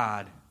he's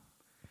God.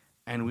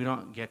 And we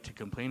don't get to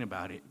complain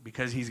about it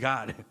because he's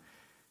God.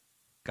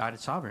 God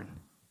is sovereign.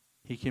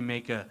 He can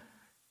make an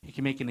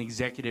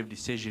executive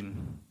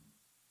decision.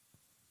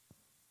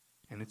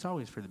 And it's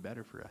always for the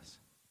better for us.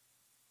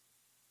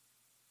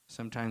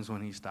 Sometimes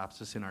when he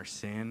stops us in our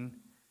sin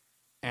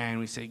and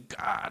we say,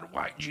 God,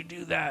 why'd you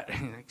do that?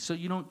 Like, so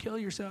you don't kill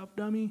yourself,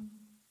 dummy.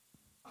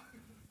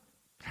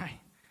 Right?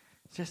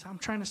 It's just, I'm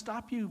trying to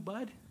stop you,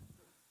 bud.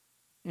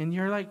 And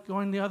you're like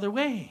going the other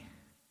way.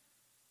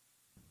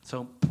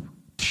 So,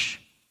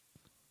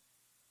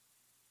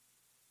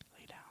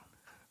 lay down.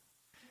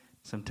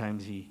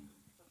 Sometimes he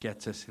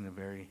gets us in a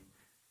very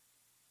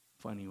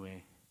funny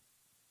way.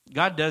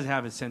 God does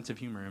have a sense of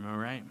humor, am I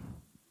right?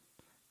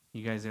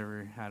 You guys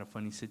ever had a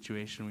funny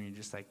situation where you're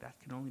just like, that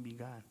could only be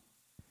God?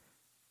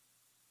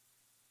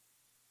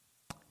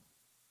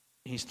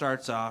 He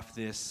starts off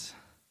this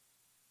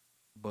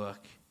book,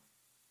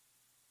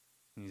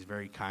 and he's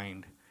very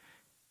kind.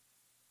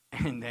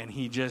 And then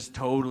he just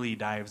totally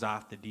dives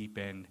off the deep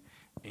end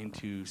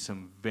into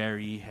some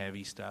very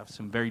heavy stuff,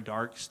 some very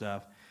dark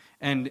stuff.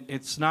 And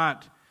it's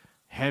not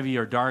heavy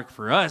or dark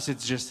for us,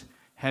 it's just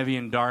heavy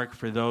and dark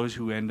for those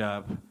who end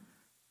up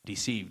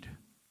deceived,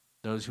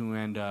 those who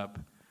end up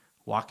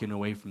walking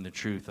away from the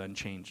truth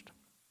unchanged.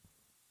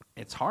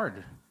 It's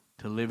hard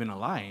to live in a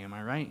lie, am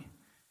I right?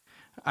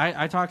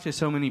 I talk to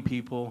so many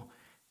people,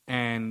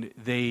 and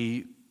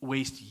they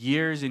waste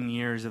years and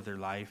years of their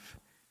life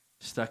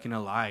stuck in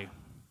a lie.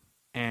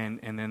 And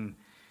then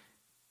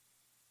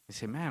they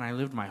say, man, I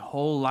lived my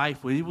whole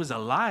life. Well, it was a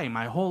lie.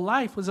 My whole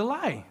life was a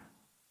lie.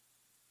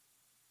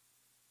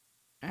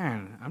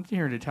 Man, I'm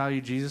here to tell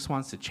you Jesus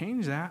wants to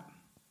change that.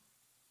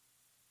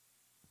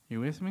 You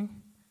with me?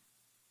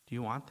 Do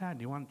you want that?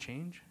 Do you want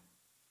change?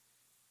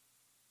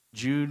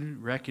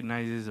 Jude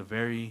recognizes a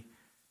very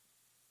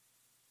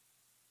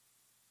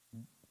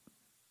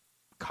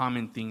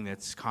common thing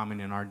that's common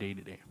in our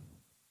day-to-day.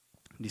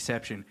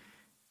 Deception.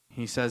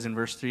 He says in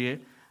verse 3,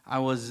 I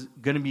was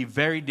going to be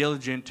very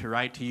diligent to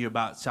write to you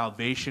about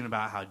salvation,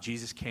 about how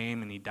Jesus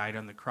came and he died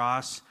on the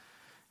cross.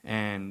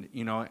 And,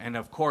 and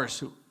of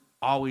course,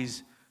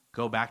 always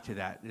go back to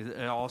that.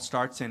 It all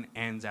starts and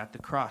ends at the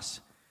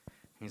cross.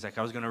 He's like,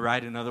 I was going to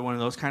write another one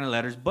of those kind of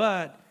letters,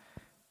 but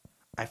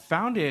I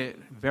found it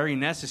very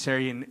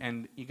necessary,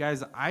 and you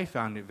guys, I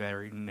found it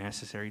very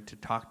necessary to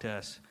talk to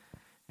us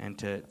and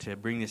to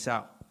bring this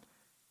out.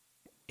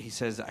 He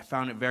says, I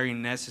found it very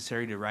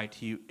necessary to write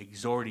to you,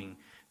 exhorting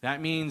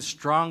That means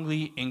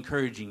strongly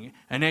encouraging.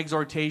 An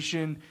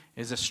exhortation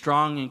is a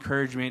strong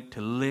encouragement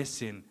to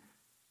listen,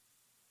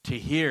 to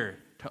hear,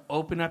 to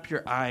open up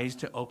your eyes,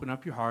 to open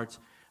up your hearts.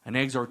 An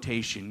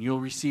exhortation. You'll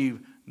receive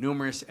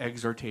numerous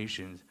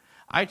exhortations.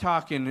 I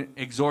talk in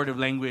exhortative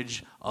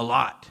language a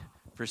lot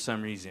for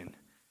some reason.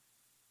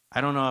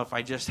 I don't know if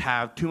I just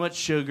have too much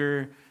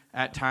sugar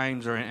at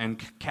times and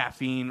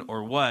caffeine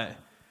or what,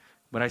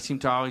 but I seem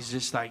to always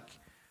just like,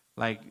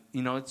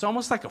 it's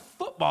almost like a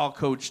football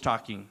coach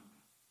talking.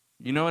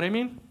 You know what I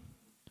mean?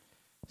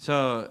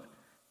 So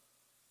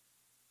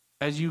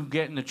as you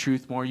get in the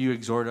truth more, you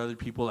exhort other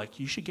people like,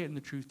 you should get in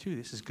the truth too.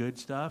 This is good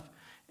stuff,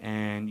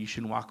 and you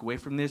shouldn't walk away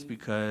from this,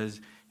 because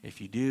if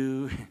you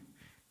do,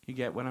 you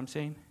get what I'm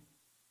saying?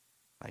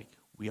 Like,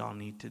 we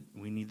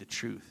need the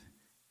truth.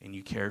 And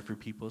you care for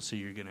people, so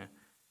you're going to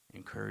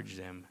encourage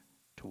them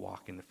to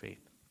walk in the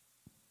faith.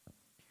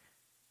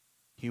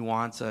 He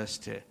wants us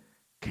to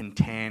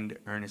contend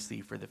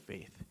earnestly for the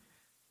faith,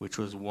 which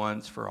was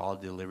once for all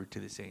delivered to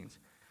the saints.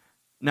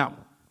 Now,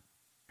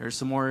 here's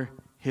some more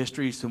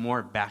history, some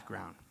more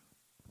background.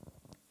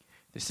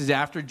 This is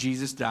after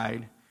Jesus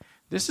died.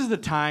 This is the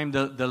time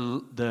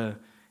the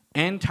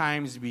end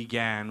times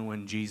began,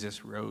 when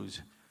Jesus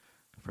rose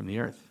from the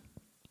earth.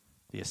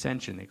 The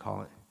ascension, they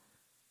call it.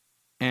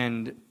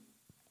 And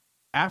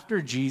after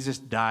Jesus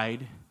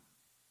died,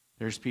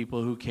 there's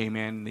people who came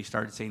in and they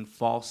started saying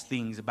false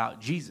things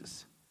about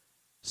Jesus.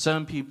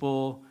 Some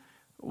people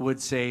would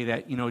say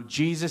that,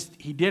 Jesus,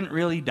 he didn't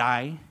really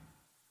die.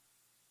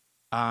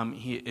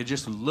 It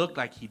just looked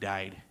like he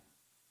died.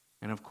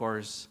 And of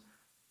course,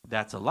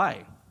 that's a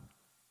lie.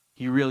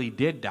 He really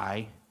did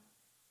die,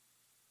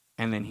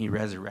 and then he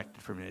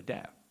resurrected from the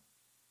dead.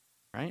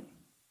 Right?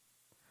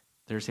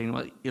 They're saying,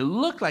 well, it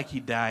looked like he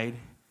died.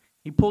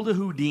 He pulled a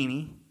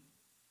Houdini.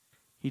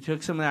 He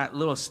took some of that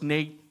little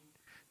snake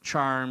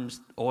charms,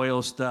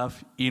 oil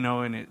stuff,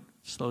 and it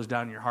slows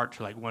down your heart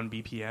to like 1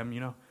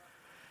 BPM,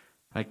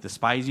 like the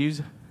spies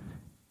use.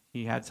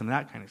 He had some of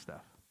that kind of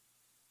stuff.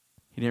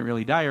 He didn't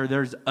really die. Or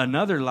there's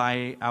another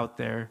lie out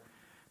there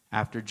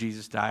after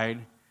Jesus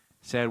died,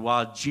 said,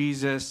 well,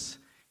 Jesus,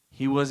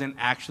 he wasn't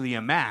actually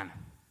a man.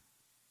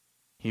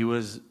 He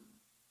was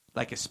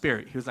like a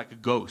spirit. He was like a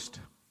ghost.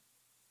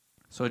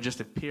 So it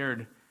just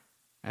appeared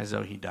as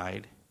though he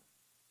died,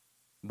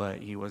 but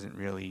he wasn't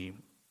really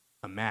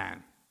a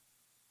man.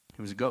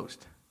 He was a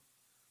ghost.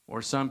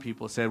 Or some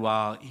people said,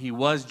 well, he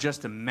was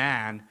just a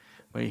man,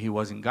 but he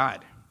wasn't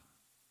God.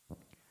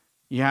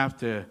 You have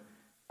to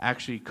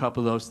actually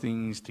couple those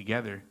things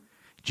together.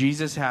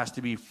 Jesus has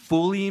to be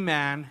fully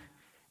man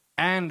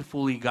and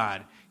fully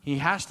God. He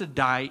has to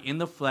die in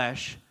the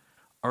flesh,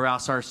 or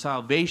else our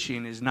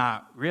salvation is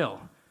not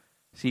real.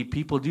 See,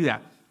 people do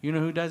that. You know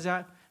who does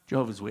that?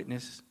 Jehovah's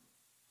Witnesses,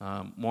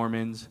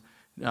 Mormons,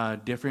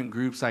 different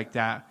groups like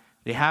that.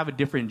 They have a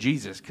different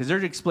Jesus because they're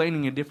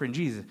explaining a different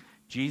Jesus.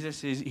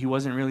 He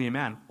wasn't really a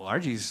man. Well, our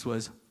Jesus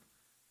was.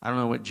 I don't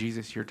know what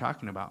Jesus you're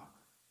talking about.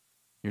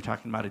 You're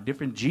talking about a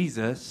different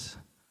Jesus.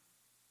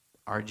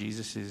 Our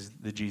Jesus is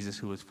the Jesus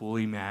who was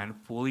fully man,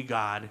 fully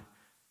God,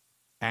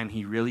 and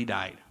he really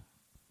died.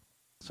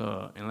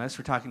 So unless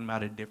we're talking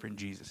about a different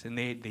Jesus, and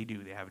they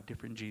have a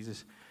different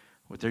Jesus,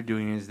 what they're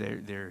doing is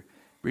they're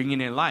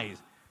bringing in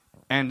lies.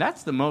 And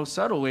that's the most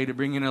subtle way to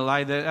bring in a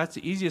lie. That's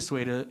the easiest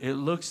way to, it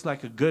looks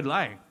like a good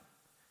lie.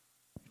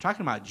 You're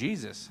talking about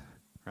Jesus,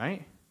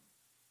 right?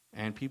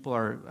 And people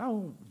are,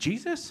 oh,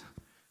 Jesus?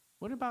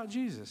 What about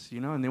Jesus?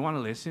 And they want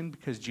to listen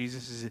because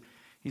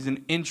he's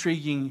an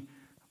intriguing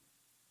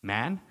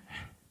man.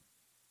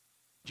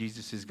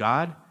 Jesus is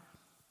God.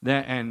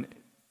 And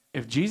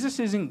if Jesus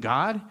isn't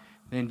God,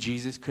 then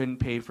Jesus couldn't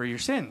pay for your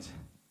sins.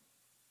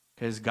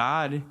 Because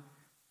God,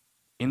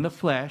 in the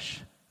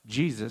flesh,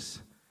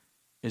 Jesus,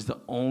 is the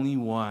only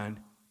one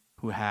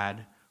who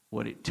had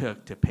what it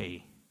took to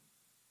pay.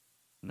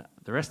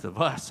 The rest of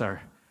us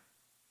are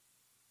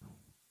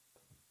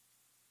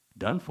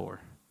done for.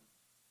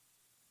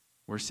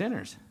 We're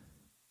sinners,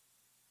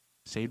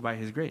 saved by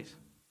his grace.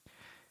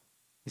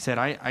 He said,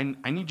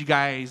 I need you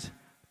guys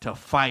to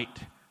fight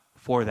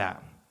for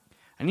that.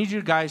 I need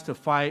you guys to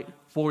fight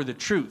for the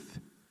truth.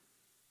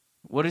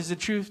 What does the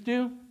truth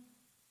do?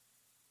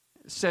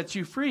 It sets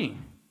you free.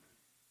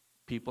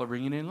 People are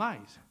bringing in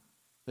lies.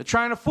 They're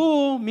trying to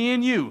fool me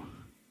and you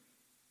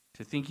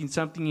to thinking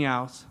something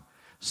else,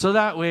 so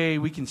that way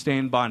we can stay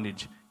in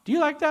bondage. Do you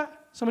like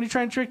that? Somebody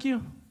trying to trick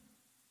you?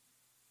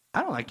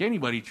 I don't like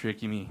anybody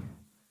tricking me.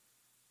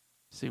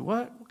 Say,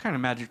 what kind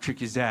of magic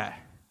trick is that?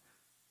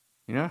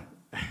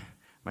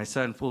 My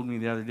son fooled me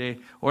the other day.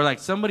 Or like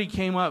somebody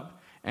came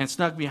up and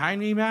snuck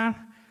behind me, man,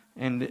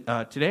 and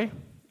today,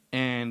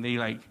 and they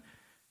like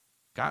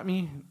got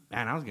me.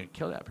 Man, I was going to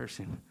kill that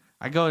person.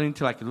 I go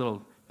into like a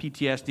little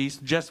PTSD,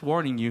 so just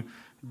warning you,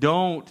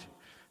 don't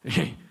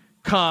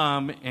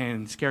come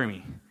and scare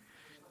me,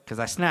 because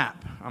I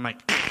snap. I'm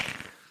like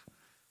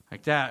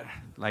that.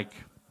 Like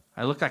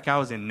I look like I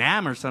was in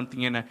Nam or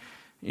something, and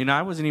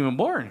I wasn't even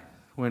born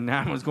when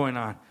Nam was going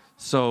on.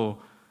 So,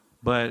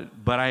 but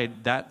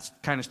that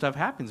kind of stuff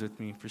happens with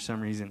me for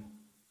some reason.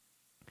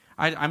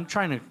 I'm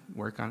trying to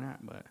work on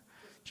that, but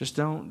just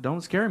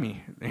don't scare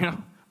me.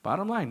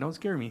 Bottom line, don't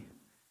scare me.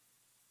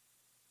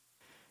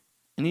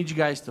 I need you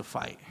guys to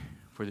fight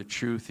for the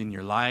truth in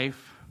your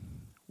life,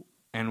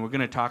 and we're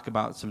going to talk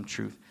about some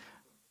truth.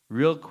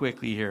 Real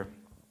quickly here,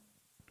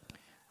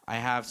 I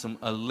have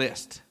a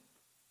list,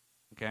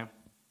 okay?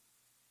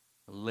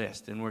 A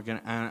list, and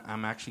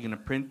I'm actually going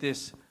to print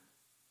this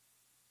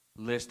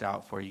list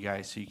out for you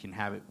guys so you can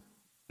have it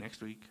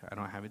next week. I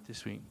don't have it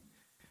this week.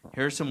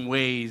 Here are some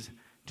ways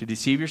to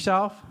deceive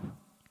yourself,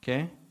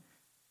 okay?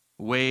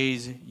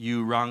 Ways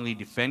you wrongly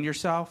defend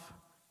yourself,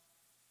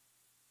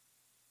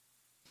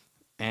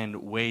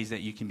 and ways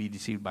that you can be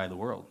deceived by the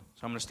world.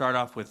 So I'm going to start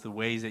off with the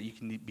ways that you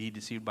can be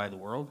deceived by the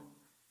world.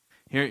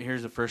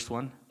 Here's the first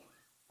one.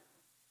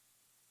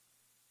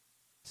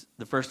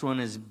 The first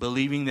one is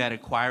believing that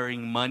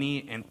acquiring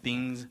money and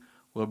things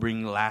will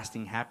bring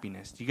lasting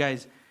happiness. Do you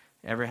guys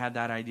ever had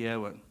that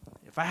idea?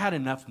 If I had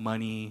enough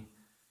money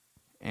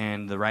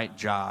and the right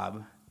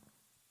job,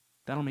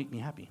 that'll make me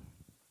happy.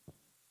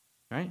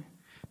 Right?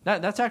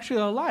 That's actually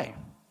a lie.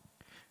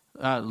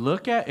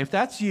 If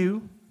that's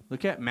you,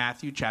 look at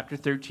Matthew chapter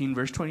 13,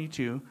 verse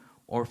 22,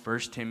 or 1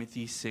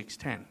 Timothy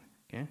 6:10.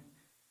 Okay?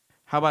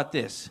 How about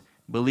this?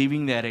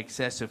 Believing that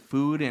excessive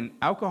food and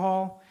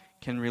alcohol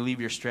can relieve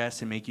your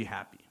stress and make you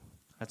happy.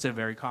 That's a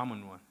very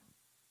common one.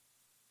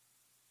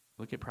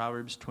 Look at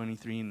Proverbs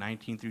 23,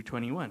 19 through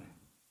 21.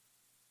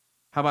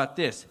 How about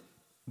this?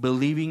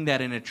 Believing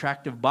that an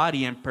attractive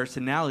body and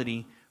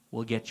personality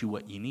will get you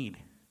what you need.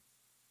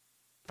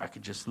 If I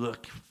could just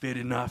look fit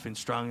enough and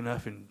strong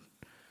enough and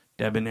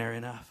debonair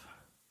enough.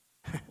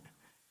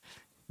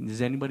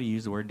 Does anybody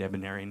use the word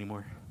debonair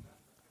anymore?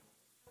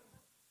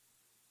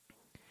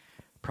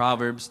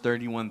 Proverbs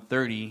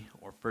 31:30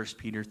 or 1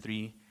 Peter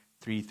 3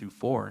 through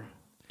 4.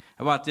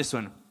 How about this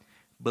one?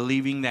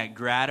 Believing that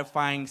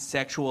gratifying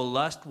sexual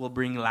lust will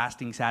bring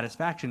lasting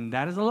satisfaction.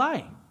 That is a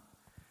lie.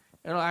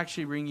 It'll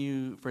actually bring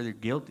you further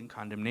guilt and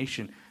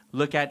condemnation.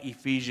 Look at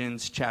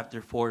Ephesians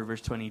chapter 4,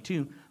 verse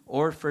 22,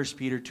 or 1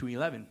 Peter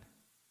 2:11.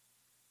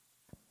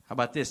 How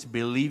about this?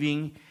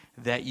 Believing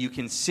that you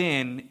can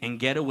sin and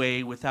get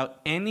away without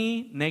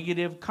any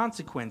negative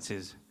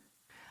consequences.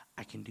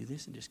 I can do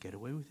this and just get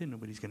away with it.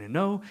 Nobody's going to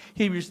know.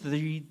 Hebrews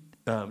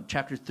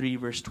chapter 3,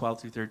 verse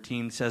 12 through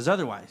 13 says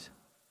otherwise.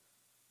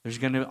 There's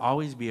going to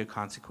always be a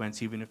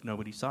consequence, even if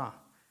nobody saw.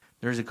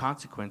 There's a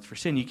consequence for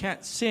sin. You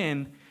can't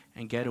sin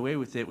and get away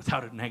with it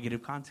without a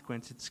negative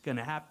consequence. It's going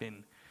to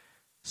happen.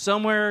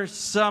 Somewhere,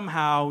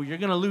 somehow, you're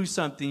going to lose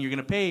something. You're going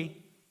to pay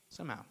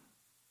somehow.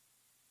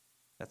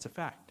 That's a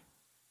fact.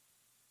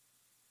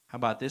 How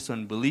about this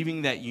one?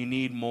 Believing that you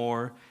need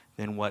more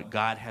than what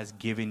God has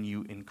given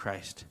you in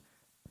Christ.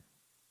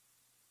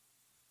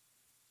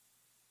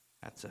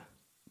 That's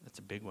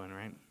a big one,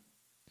 right?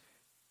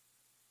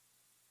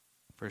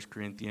 1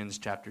 Corinthians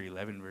chapter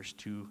 11, verse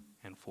 2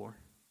 and 4.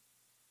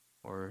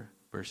 Or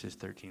verses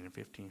 13 and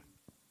 15.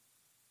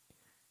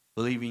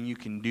 Believing you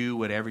can do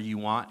whatever you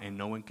want and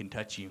no one can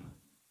touch you.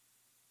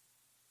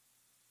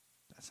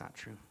 That's not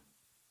true.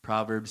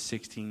 Proverbs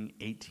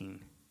 16:18.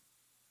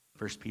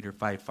 1 Peter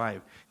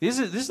 5:5. This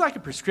is like a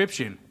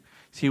prescription.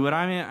 See what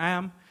I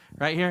am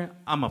right here?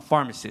 I'm a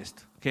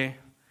pharmacist, okay?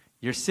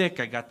 You're sick,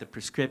 I got the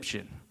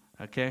prescription,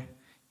 okay?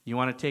 You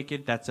want to take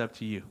it? That's up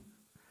to you.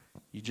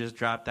 You just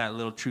drop that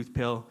little truth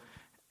pill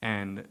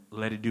and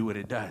let it do what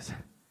it does.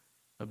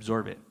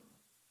 Absorb it.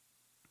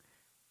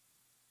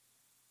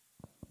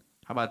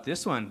 How about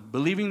this one?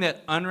 Believing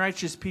that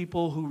unrighteous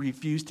people who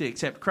refuse to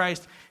accept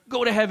Christ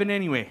go to heaven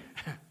anyway.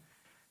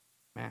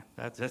 Man,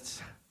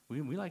 that's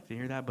we like to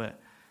hear that, but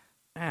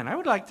man, I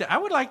would like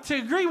to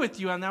agree with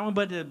you on that one,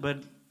 but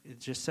it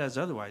just says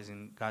otherwise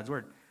in God's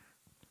word.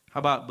 How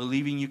about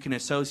believing you can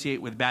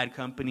associate with bad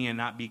company and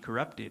not be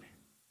corrupted?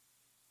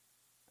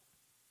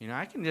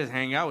 I can just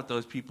hang out with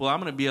those people. I'm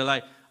going to be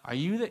like, are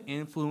you the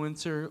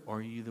influencer or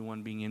are you the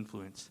one being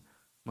influenced?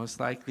 Most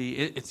likely,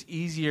 it's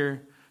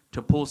easier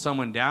to pull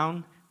someone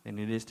down than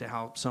it is to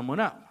help someone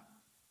up.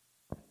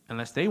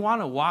 Unless they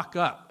want to walk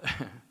up,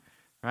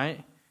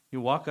 right?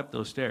 You walk up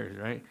those stairs,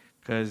 right?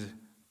 Because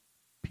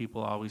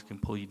people always can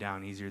pull you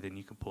down easier than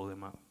you can pull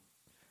them up.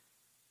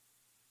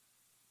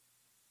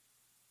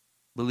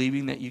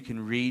 Believing that you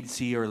can read,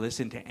 see, or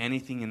listen to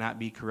anything and not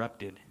be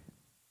corrupted.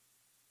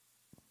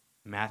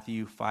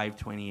 Matthew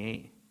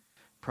 5:28.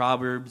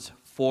 Proverbs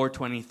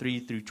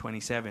 4:23 through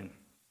 27.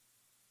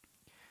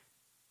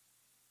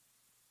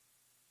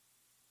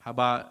 How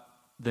about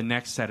the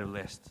next set of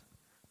lists?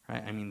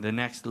 Right? I mean, the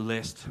next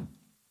list,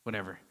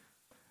 whatever.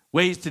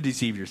 Ways to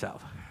deceive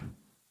yourself.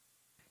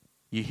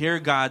 You hear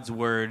God's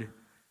word,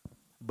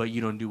 but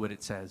you don't do what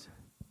it says.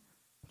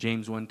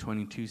 James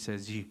 1:22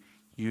 says,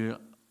 you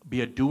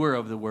be a doer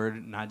of the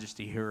word, not just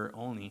a hearer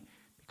only,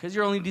 because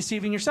you're only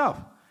deceiving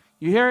yourself.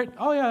 You hear it,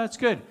 oh yeah, that's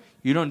good.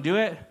 You don't do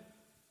it,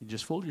 you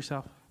just fooled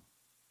yourself.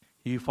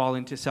 You fall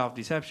into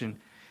self-deception.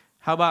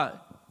 How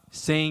about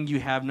saying you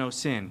have no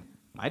sin?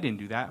 I didn't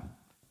do that.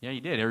 Yeah, you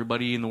did.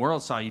 Everybody in the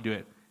world saw you do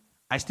it.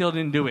 I still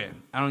didn't do it.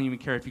 I don't even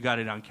care if you got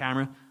it on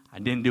camera. I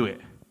didn't do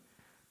it.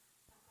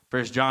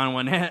 1 John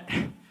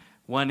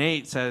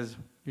 1:8 says,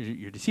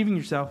 you're deceiving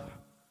yourself.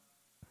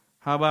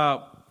 How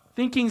about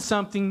thinking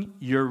something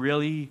you're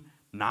really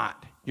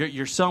not?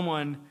 You're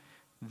someone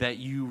that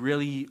you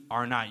really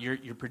are not.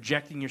 You're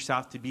projecting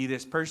yourself to be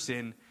this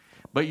person,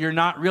 but you're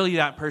not really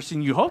that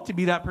person. You hope to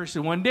be that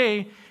person one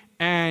day,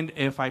 and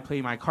if I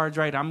play my cards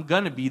right, I'm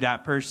going to be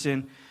that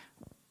person.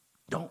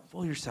 Don't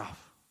fool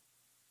yourself.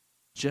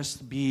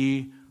 Just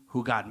be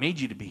who God made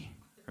you to be,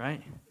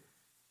 right?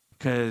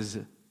 Because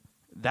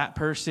that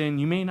person,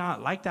 you may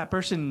not like that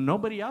person.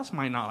 Nobody else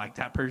might not like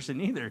that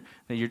person either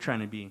that you're trying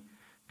to be.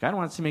 God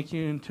wants to make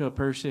you into a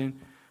person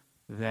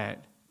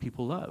that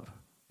people love,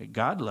 that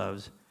God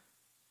loves.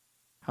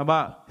 How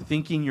about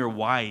thinking you're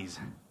wise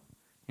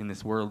in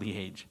this worldly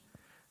age?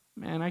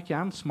 Man,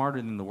 I'm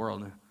smarter than the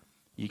world.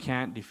 You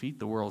can't defeat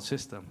the world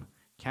system.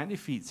 Can't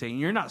defeat Satan.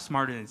 You're not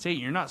smarter than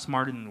Satan. You're not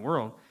smarter than the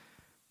world.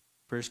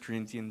 1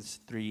 Corinthians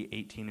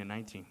 3:18 and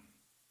 19.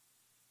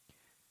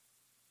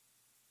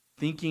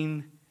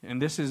 Thinking, and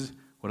this is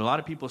what a lot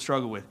of people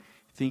struggle with,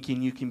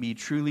 thinking you can be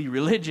truly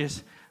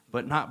religious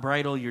but not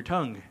bridle your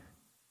tongue.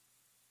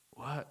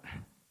 What?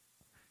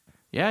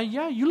 Yeah,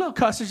 you little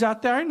cussers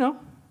out there, I know.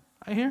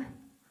 I hear.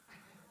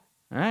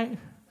 All right.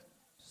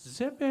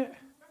 Zip it.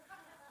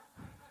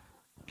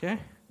 Okay.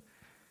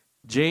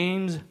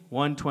 James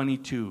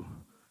 1:22.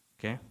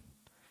 Okay.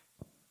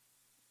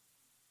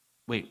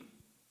 Wait.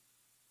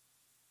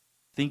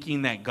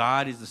 Thinking that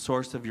God is the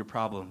source of your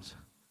problems.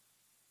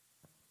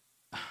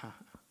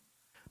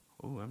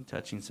 Oh, I'm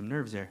touching some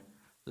nerves there.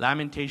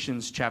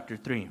 Lamentations chapter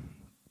 3.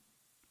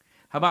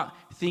 How about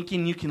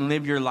thinking you can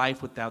live your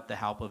life without the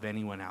help of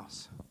anyone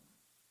else?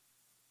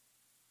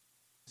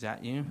 Is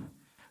that you?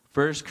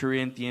 1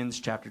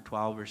 Corinthians chapter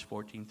 12, verse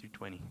 14 through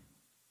 20.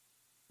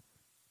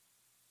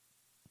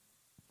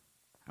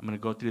 I'm going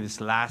to go through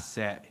this last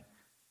set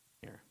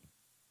here.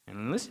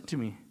 And listen to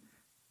me.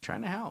 I'm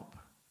trying to help.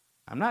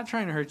 I'm not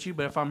trying to hurt you,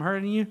 but if I'm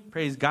hurting you,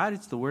 praise God,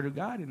 it's the word of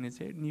God and it's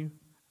hitting you.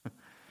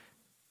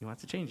 He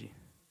wants to change you.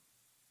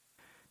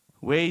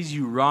 Ways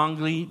you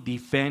wrongly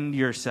defend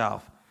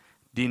yourself.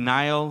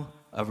 Denial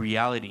of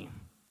reality.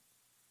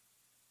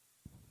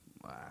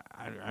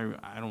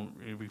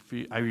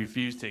 I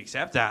refuse to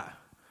accept that.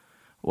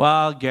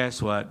 Well,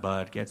 guess what,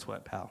 bud? Guess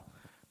what, pal?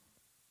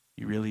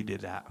 You really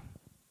did that.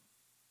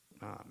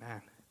 Oh,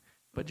 man.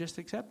 But just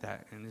accept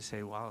that and just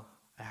say, well,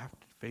 I have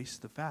to face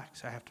the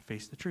facts. I have to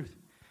face the truth.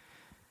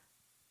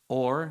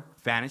 Or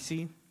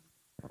fantasy.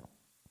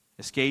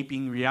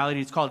 Escaping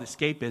reality. It's called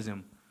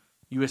escapism.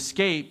 You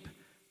escape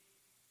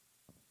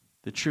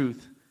the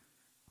truth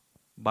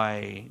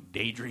by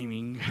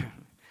daydreaming,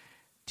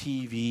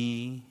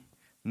 TV,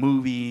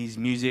 movies,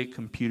 music,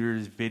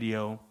 computers,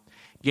 video,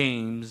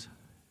 games,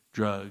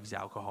 drugs,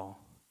 alcohol.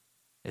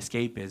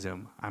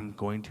 Escapism. I'm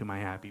going to my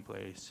happy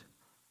place.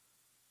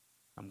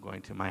 I'm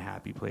going to my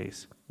happy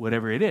place.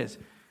 Whatever it is.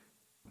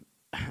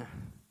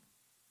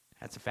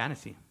 That's a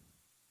fantasy.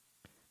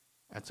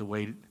 That's a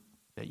way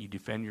that you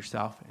defend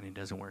yourself, and it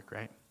doesn't work,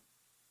 right?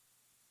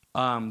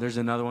 There's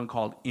another one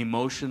called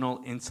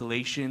emotional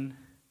insulation.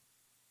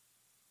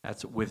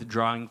 That's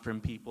withdrawing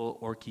from people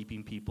or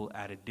keeping people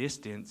at a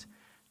distance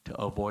to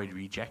avoid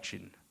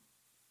rejection.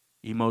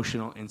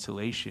 Emotional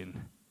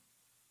insulation.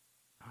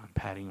 I'm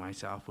patting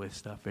myself with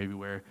stuff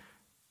everywhere.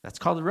 That's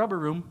called the rubber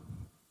room.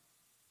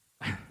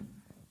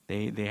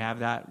 They have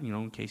that,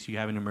 in case you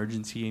have an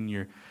emergency and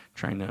you're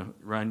trying to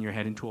run your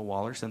head into a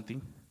wall or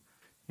something.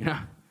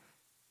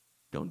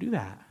 Don't do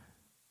that.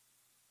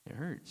 It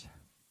hurts.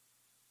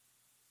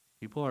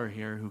 People are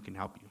here who can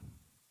help you,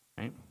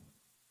 right?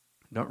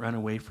 Don't run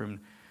away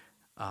from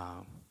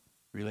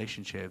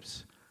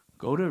relationships.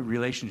 Go to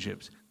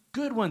relationships.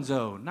 Good ones,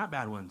 though, not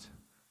bad ones.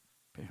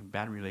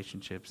 Bad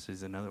relationships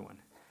is another one.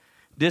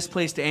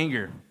 Displaced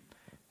anger.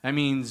 That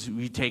means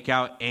we take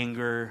out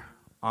anger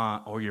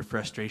or your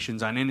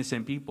frustrations on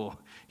innocent people.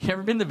 You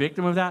ever been the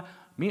victim of that?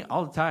 Me,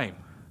 all the time.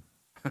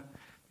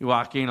 You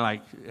walk in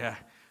like,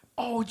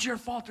 oh, it's your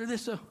fault or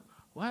this.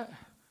 What?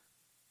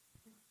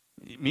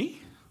 Me?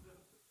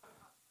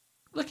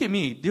 Look at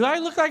me. Do I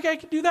look like I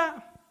could do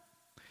that?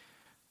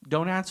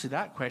 Don't answer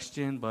that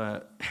question,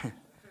 but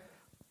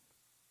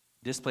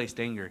displaced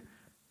anger.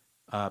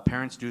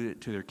 Parents do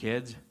it to their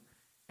kids,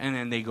 and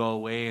then they go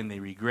away and they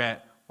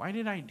regret, why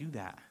did I do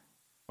that?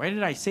 Why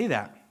did I say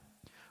that?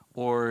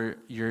 Or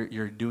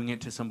you're doing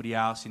it to somebody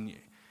else and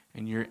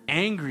you're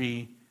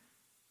angry,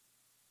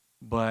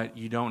 but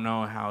you don't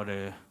know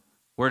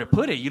where to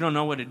put it. You don't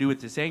know what to do with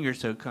this anger,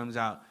 so it comes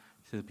out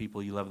to the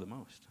people you love the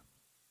most.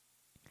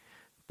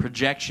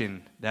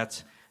 Projection,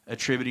 that's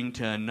attributing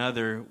to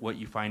another what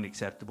you find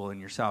acceptable in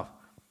yourself.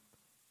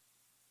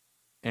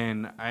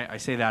 And I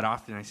say that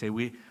often. I say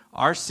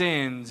our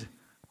sins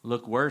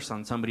look worse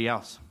on somebody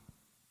else.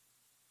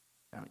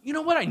 You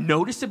know what I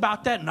noticed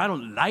about that and I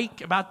don't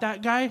like about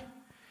that guy?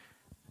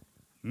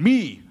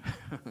 Me.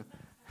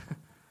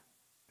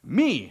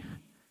 Me.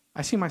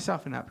 I see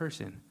myself in that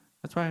person.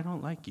 That's why I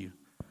don't like you.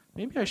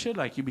 Maybe I should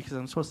like you because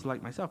I'm supposed to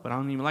like myself, but I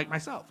don't even like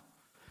myself.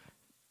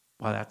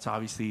 Well, that's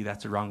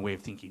a wrong way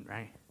of thinking,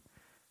 right?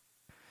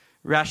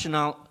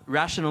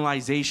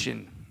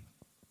 Rationalization.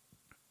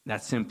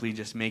 That's simply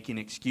just making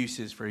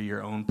excuses for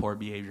your own poor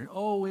behavior.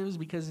 Oh, it was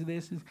because of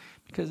this,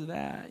 because of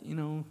that.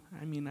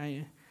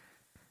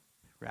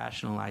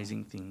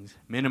 Rationalizing things,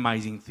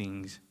 minimizing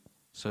things,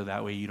 so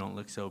that way you don't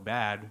look so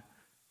bad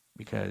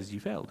because you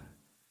failed.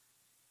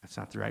 That's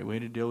not the right way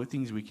to deal with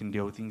things. We can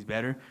deal with things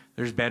better.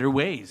 There's better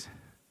ways.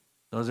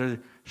 Those are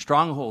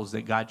strongholds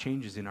that God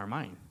changes in our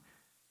mind.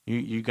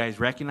 You guys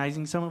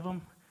recognizing some of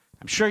them?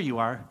 I'm sure you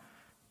are.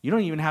 You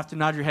don't even have to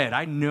nod your head.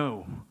 I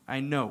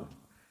know.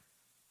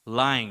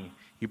 Lying.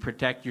 You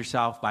protect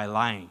yourself by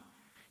lying.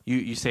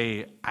 You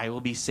say, I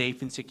will be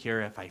safe and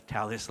secure if I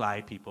tell this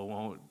lie. People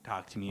won't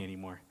talk to me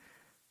anymore.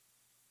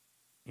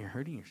 You're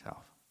hurting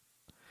yourself.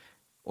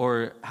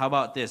 Or how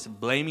about this?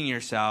 Blaming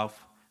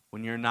yourself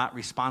when you're not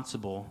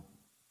responsible,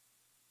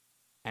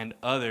 and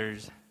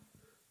others,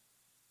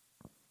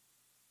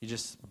 you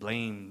just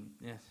blame.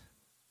 Yes.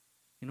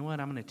 You know what?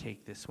 I'm going to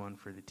take this one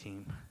for the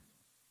team.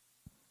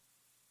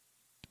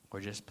 Or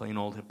just plain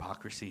old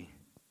hypocrisy.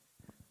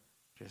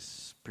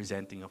 Just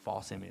presenting a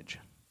false image.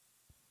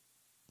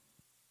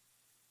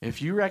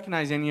 If you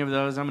recognize any of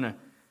those, I'm going to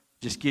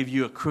just give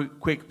you a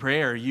quick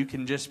prayer. You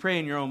can just pray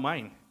in your own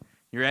mind.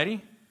 You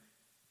ready?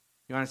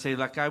 You want to say,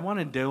 I want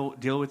to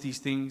deal with these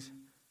things.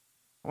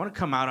 I want to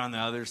come out on the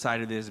other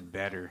side of this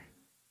better.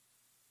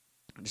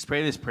 Just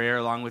pray this prayer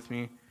along with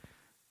me,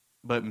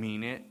 but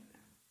mean it.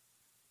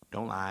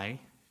 Don't lie,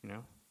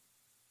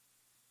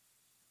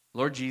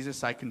 Lord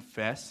Jesus, I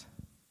confess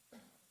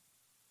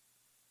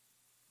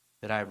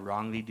that I have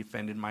wrongly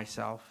defended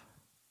myself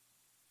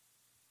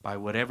by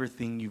whatever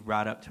thing you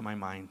brought up to my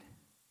mind.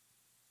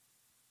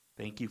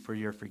 Thank you for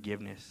your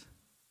forgiveness.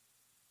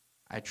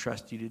 I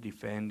trust you to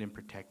defend and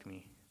protect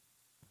me.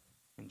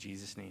 In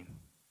Jesus' name,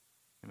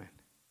 amen.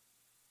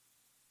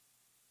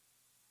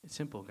 It's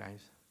simple,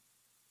 guys.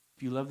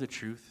 If you love the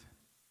truth,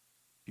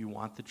 if you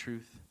want the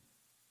truth,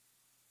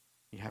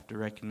 you have to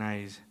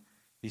recognize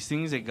these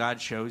things that God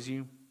shows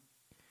you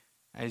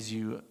as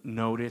you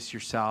notice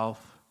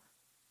yourself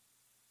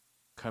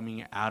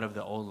coming out of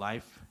the old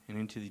life and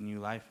into the new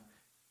life.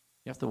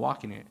 You have to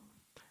walk in it.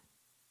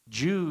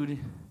 Jude,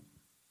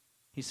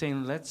 he's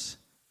saying, let's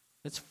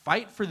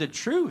fight for the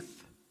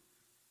truth.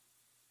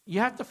 You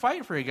have to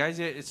fight for it, guys.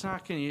 It's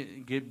not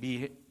going to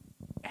be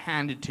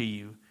handed to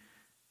you.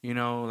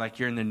 Like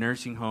you're in the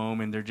nursing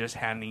home and they're just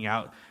handing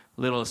out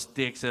little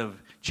sticks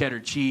of cheddar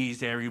cheese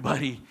to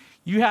everybody.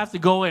 You have to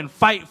go and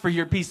fight for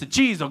your piece of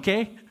cheese,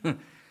 okay? So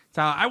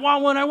I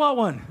want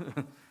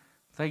one.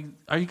 It's like,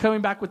 are you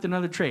coming back with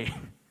another tray?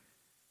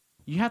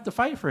 You have to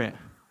fight for it.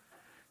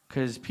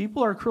 Because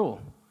people are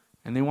cruel.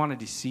 And they want to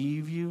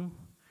deceive you.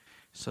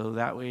 So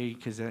that way,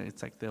 because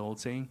it's like the old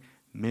saying,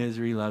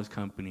 misery loves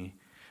company.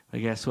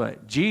 But guess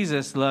what?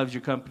 Jesus loves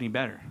your company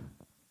better.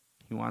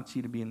 He wants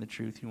you to be in the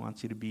truth. He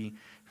wants you to be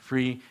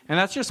free. And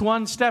that's just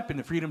one step in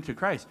the freedom to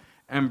Christ.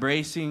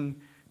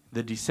 Embracing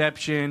the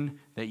deception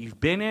that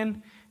you've been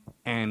in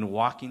and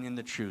walking in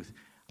the truth.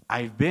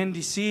 I've been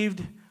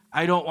deceived.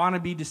 I don't want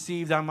to be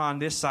deceived. I'm on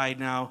this side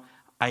now.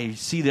 I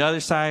see the other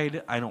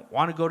side. I don't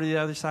want to go to the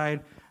other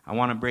side. I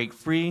want to break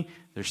free.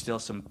 There's still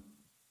some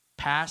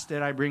past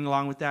that I bring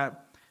along with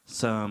that.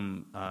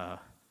 Some,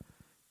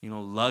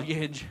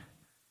 luggage.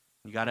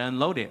 You got to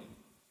unload it.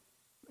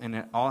 And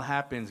it all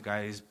happens,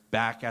 guys,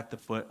 back at the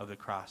foot of the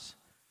cross.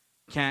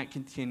 Can't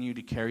continue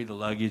to carry the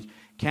luggage.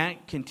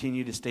 Can't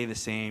continue to stay the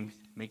same.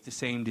 Make the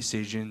same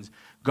decisions.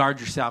 Guard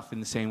yourself in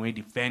the same way.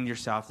 Defend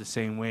yourself the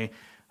same way.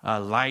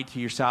 Lie to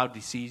yourself.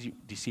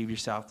 Deceive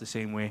yourself the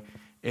same way.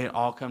 It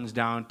all comes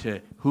down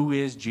to who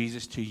is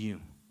Jesus to you.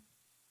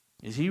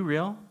 Is he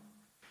real?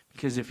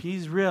 Because if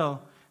he's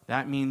real,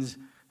 that means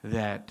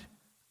that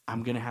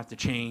I'm going to have to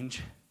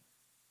change.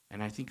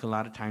 And I think a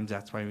lot of times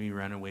that's why we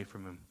run away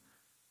from him.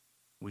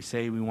 We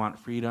say we want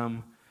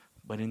freedom,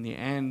 but in the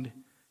end,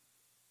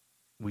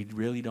 we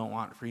really don't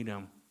want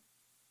freedom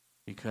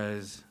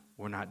because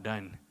we're not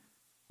done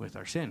with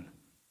our sin.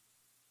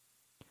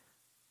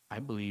 I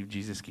believe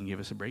Jesus can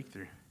give us a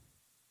breakthrough.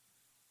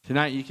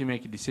 Tonight you can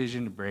make a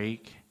decision to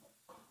break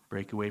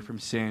away from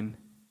sin.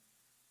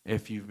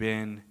 If you've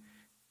been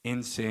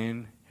in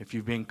sin, if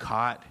you've been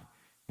caught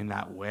in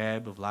that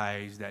web of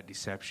lies, that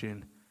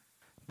deception,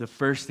 the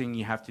first thing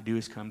you have to do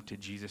is come to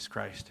Jesus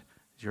Christ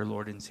as your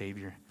Lord and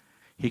Savior.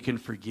 He can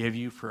forgive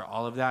you for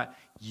all of that.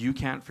 You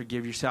can't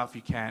forgive yourself.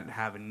 You can't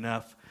have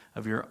enough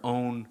of your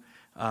own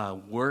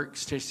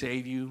works to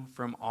save you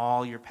from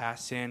all your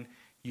past sin.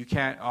 You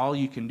can't. All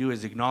you can do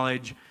is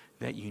acknowledge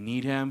that you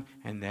need him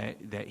and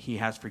that he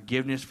has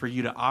forgiveness for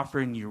you to offer,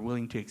 and you're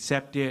willing to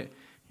accept it.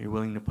 You're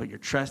willing to put your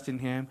trust in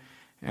him,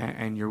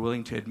 and you're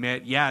willing to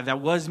admit, yeah,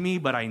 that was me,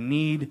 but I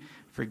need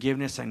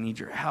forgiveness. I need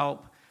your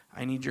help.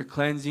 I need your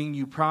cleansing.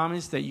 You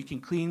promise that you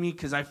can clean me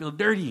because I feel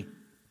dirty,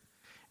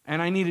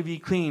 and I need to be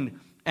cleaned.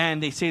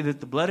 And they say that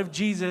the blood of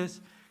Jesus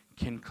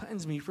can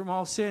cleanse me from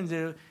all sins.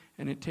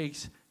 And it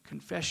takes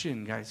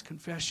confession, guys.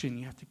 Confession.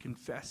 You have to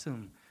confess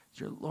him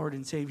as your Lord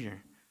and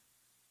Savior.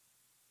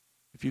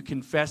 If you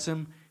confess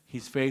him,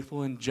 He's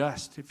faithful and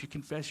just. If you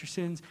confess your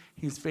sins,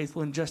 he's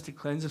faithful and just to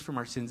cleanse us from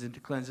our sins and to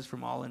cleanse us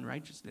from all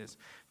unrighteousness.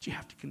 But you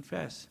have to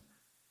confess.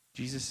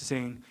 Jesus is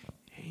saying,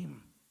 hey,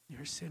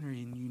 you're a sinner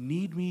and you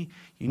need me.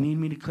 You need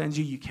me to cleanse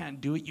you. You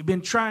can't do it. You've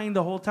been trying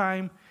the whole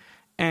time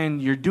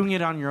and you're doing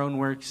it on your own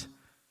works.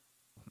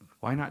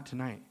 Why not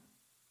tonight?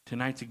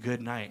 Tonight's a good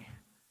night.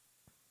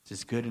 It's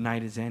as good a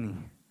night as any.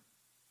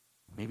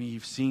 Maybe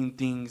you've seen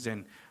things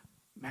and,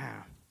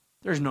 man,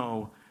 there's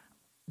no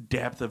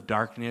depth of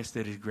darkness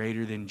that is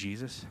greater than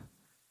Jesus.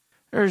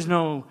 There's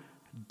no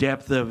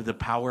depth of the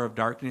power of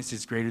darkness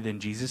that's greater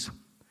than Jesus.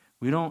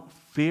 We don't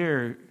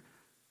fear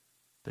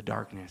the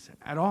darkness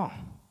at all.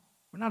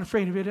 We're not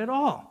afraid of it at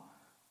all.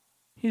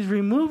 He's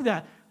removed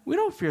that. We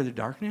don't fear the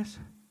darkness.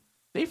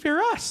 They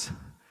fear us.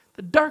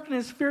 The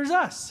darkness fears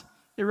us.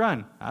 They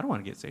run. I don't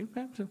want to get saved.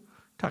 I'm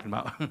talking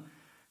about,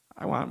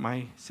 I want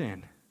my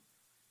sin.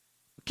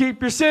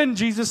 Keep your sin.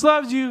 Jesus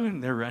loves you.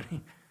 And they're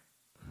running.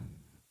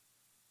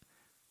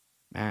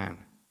 Man,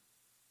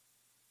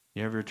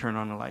 you ever turn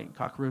on the light and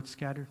cockroach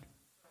scattered?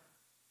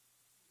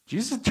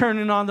 Jesus is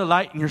turning on the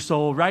light in your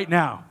soul right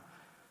now.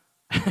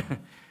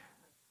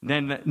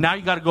 Then now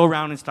you got to go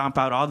around and stomp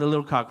out all the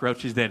little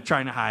cockroaches that are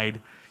trying to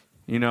hide.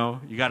 You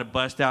know, you got to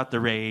bust out the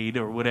raid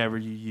or whatever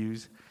you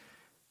use.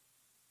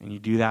 And you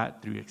do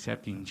that through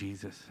accepting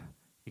Jesus.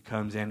 He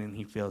comes in and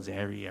he fills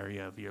every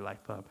area of your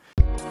life up.